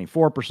being a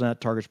 24%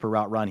 targets per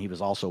route run. He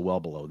was also well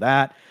below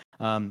that.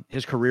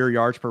 His career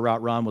yards per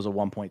route run was a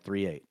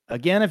 1.38.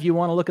 Again, if you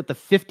want to look at the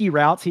 50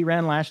 routes he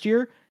ran last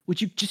year,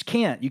 which you just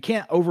can't. You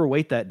can't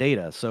overweight that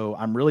data. So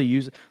I'm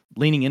really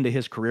leaning into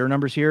his career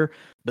numbers here,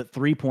 but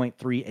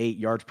 3.38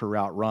 yards per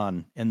route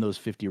run in those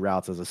 50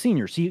 routes as a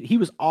senior. See, he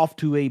was off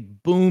to a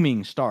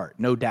booming start,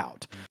 no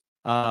doubt.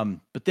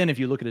 But then if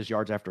you look at his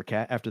yards after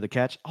the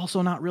catch,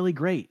 also not really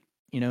great.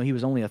 He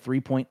was only a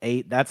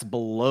 3.8. That's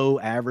below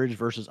average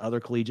versus other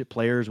collegiate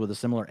players with a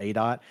similar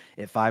ADOT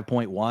at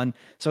 5.1.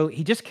 So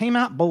he just came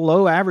out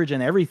below average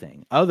in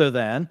everything other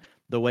than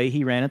the way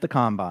he ran at the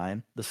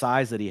combine, the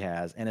size that he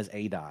has, and his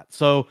ADOT.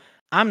 So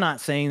I'm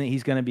not saying that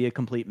he's going to be a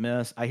complete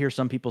miss. I hear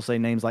some people say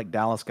names like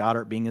Dallas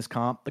Goddard being his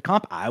comp. The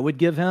comp I would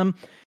give him,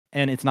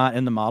 and it's not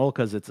in the model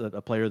because it's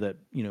a player that,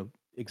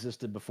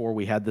 existed before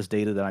we had this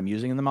data that I'm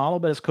using in the model,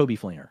 but it's Coby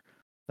Fleener.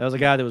 That was a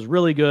guy that was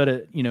really good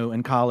at,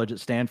 in college at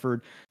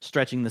Stanford,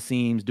 stretching the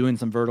seams, doing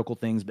some vertical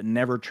things, but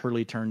never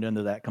truly turned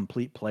into that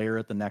complete player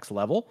at the next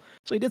level.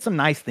 So he did some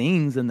nice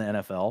things in the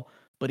NFL,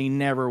 but he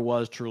never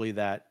was truly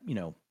that,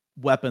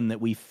 weapon that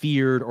we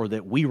feared or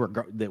that we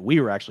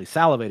were actually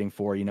salivating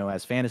for,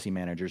 as fantasy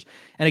managers.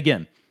 And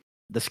again,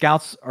 the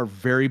scouts are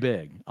very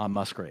big on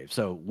Musgrave.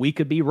 So we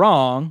could be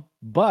wrong,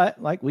 but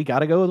we got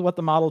to go with what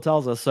the model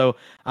tells us. So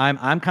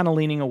I'm kind of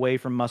leaning away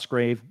from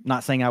Musgrave,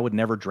 not saying I would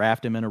never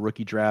draft him in a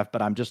rookie draft,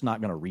 but I'm just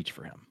not going to reach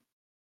for him.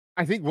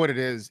 I think what it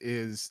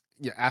is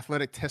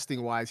athletic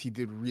testing wise, he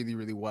did really,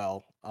 really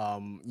well.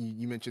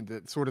 You mentioned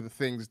that sort of the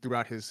things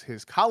throughout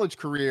his college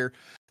career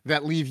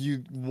that leave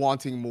you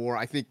wanting more.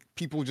 I think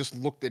people just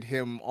looked at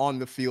him on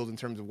the field in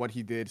terms of what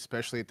he did,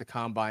 especially at the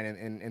combine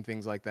and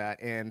things like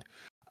that. And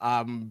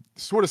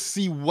sort of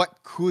see what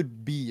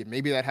could be, and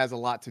maybe that has a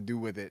lot to do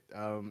with it.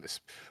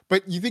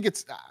 But you think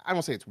I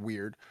don't say it's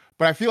weird,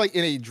 but I feel like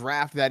in a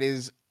draft that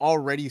is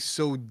already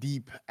so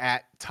deep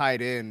at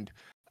tight end,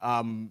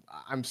 I'm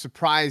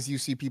surprised you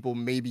see people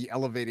maybe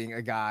elevating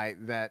a guy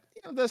that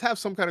does have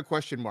some kind of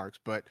question marks.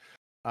 But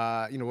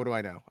what do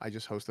I know? I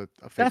just host a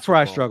fake That's where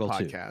I football struggle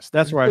too. podcast.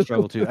 That's where I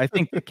struggle too. I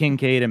think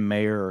Kincaid and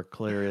Mayer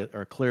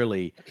are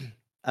clearly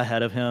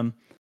ahead of him.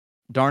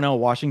 Darnell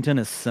Washington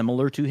is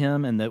similar to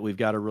him in that we've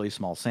got a really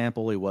small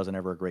sample. He wasn't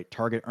ever a great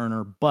target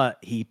earner, but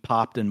he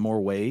popped in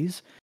more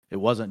ways. It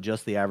wasn't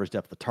just the average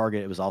depth of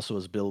target. It was also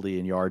his ability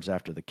in yards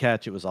after the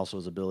catch. It was also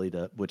his ability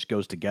which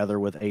goes together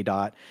with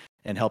ADOT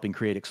and helping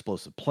create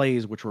explosive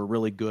plays, which were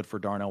really good for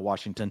Darnell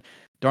Washington.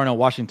 Darnell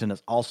Washington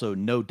is also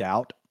no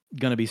doubt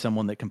going to be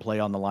someone that can play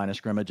on the line of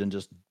scrimmage and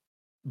just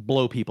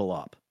blow people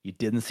up. You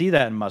didn't see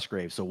that in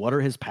Musgrave. So what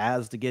are his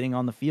paths to getting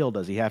on the field?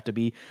 Does he have to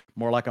be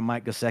more like a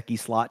Mike Gesicki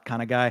slot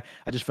kind of guy?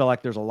 I just feel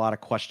like there's a lot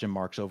of question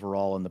marks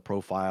overall in the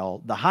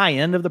profile. The high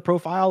end of the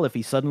profile, if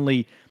he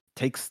suddenly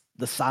takes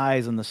the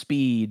size and the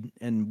speed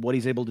and what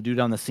he's able to do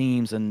down the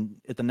seams and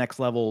at the next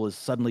level is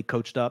suddenly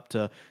coached up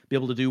to be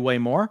able to do way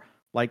more,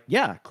 like,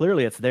 yeah,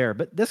 clearly it's there.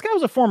 But this guy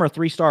was a former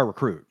 3-star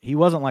recruit. He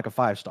wasn't like a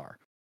 5-star.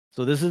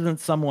 So this isn't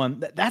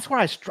someone that's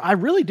where I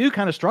really do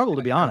kind of struggle,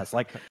 to be honest,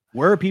 like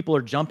where people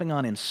are jumping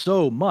on him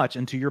so much.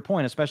 And to your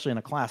point, especially in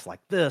a class like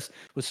this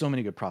with so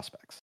many good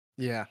prospects.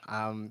 Yeah.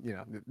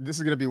 This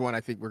is going to be one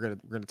I think we're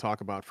going to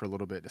talk about for a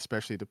little bit,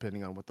 especially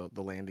depending on what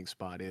the landing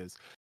spot is.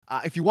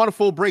 If you want a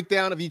full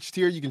breakdown of each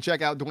tier, you can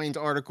check out Dwayne's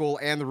article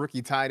and the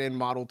rookie tight end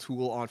model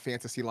tool on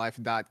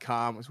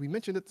fantasylife.com. As we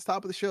mentioned at the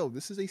top of the show,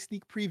 this is a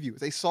sneak preview.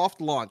 It's a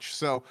soft launch.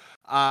 So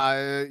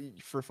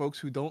for folks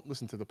who don't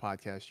listen to the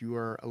podcast, you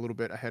are a little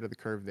bit ahead of the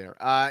curve there.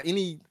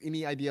 Any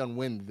idea on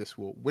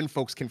when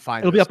folks can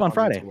find it? It'll be up on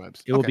Friday.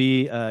 It will okay.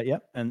 be,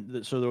 yep.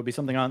 And so there will be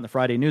something on the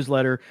Friday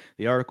newsletter.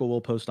 The article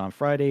will post on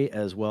Friday,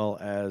 as well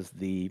as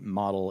the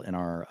model in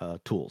our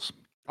tools.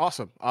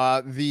 Awesome.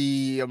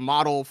 The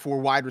model for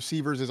wide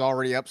receivers is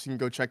already up, so you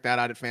can go check that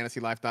out at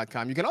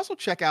fantasylife.com. You can also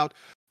check out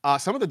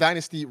some of the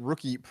Dynasty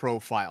rookie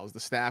profiles, the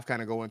staff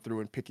kind of going through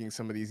and picking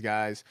some of these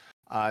guys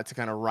to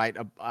kind of write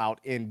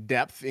about in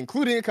depth,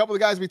 including a couple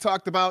of guys we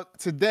talked about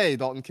today,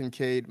 Dalton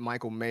Kincaid,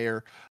 Michael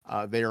Mayer.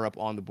 They are up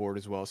on the board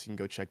as well, so you can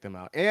go check them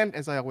out. And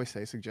as I always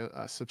say,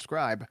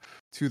 subscribe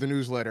to the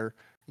newsletter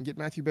and get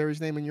Matthew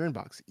Berry's name in your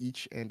inbox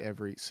each and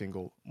every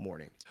single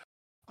morning.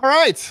 All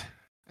right.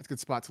 That's a good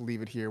spot to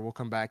leave it here. We'll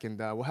come back and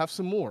we'll have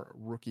some more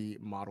rookie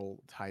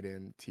model tight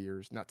end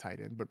tiers, not tight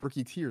end, but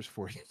rookie tiers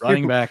for you.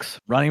 Running backs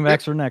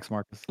are next,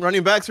 Marcus.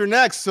 Running backs are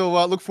next.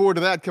 So look forward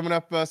to that coming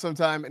up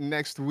sometime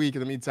next week. In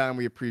the meantime,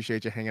 we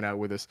appreciate you hanging out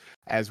with us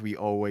as we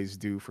always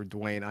do. For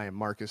Dwayne, I am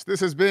Marcus.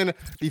 This has been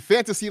the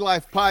Fantasy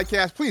Life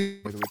Podcast. Please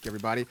enjoy the week,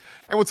 everybody.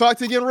 And we'll talk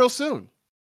to you again real soon.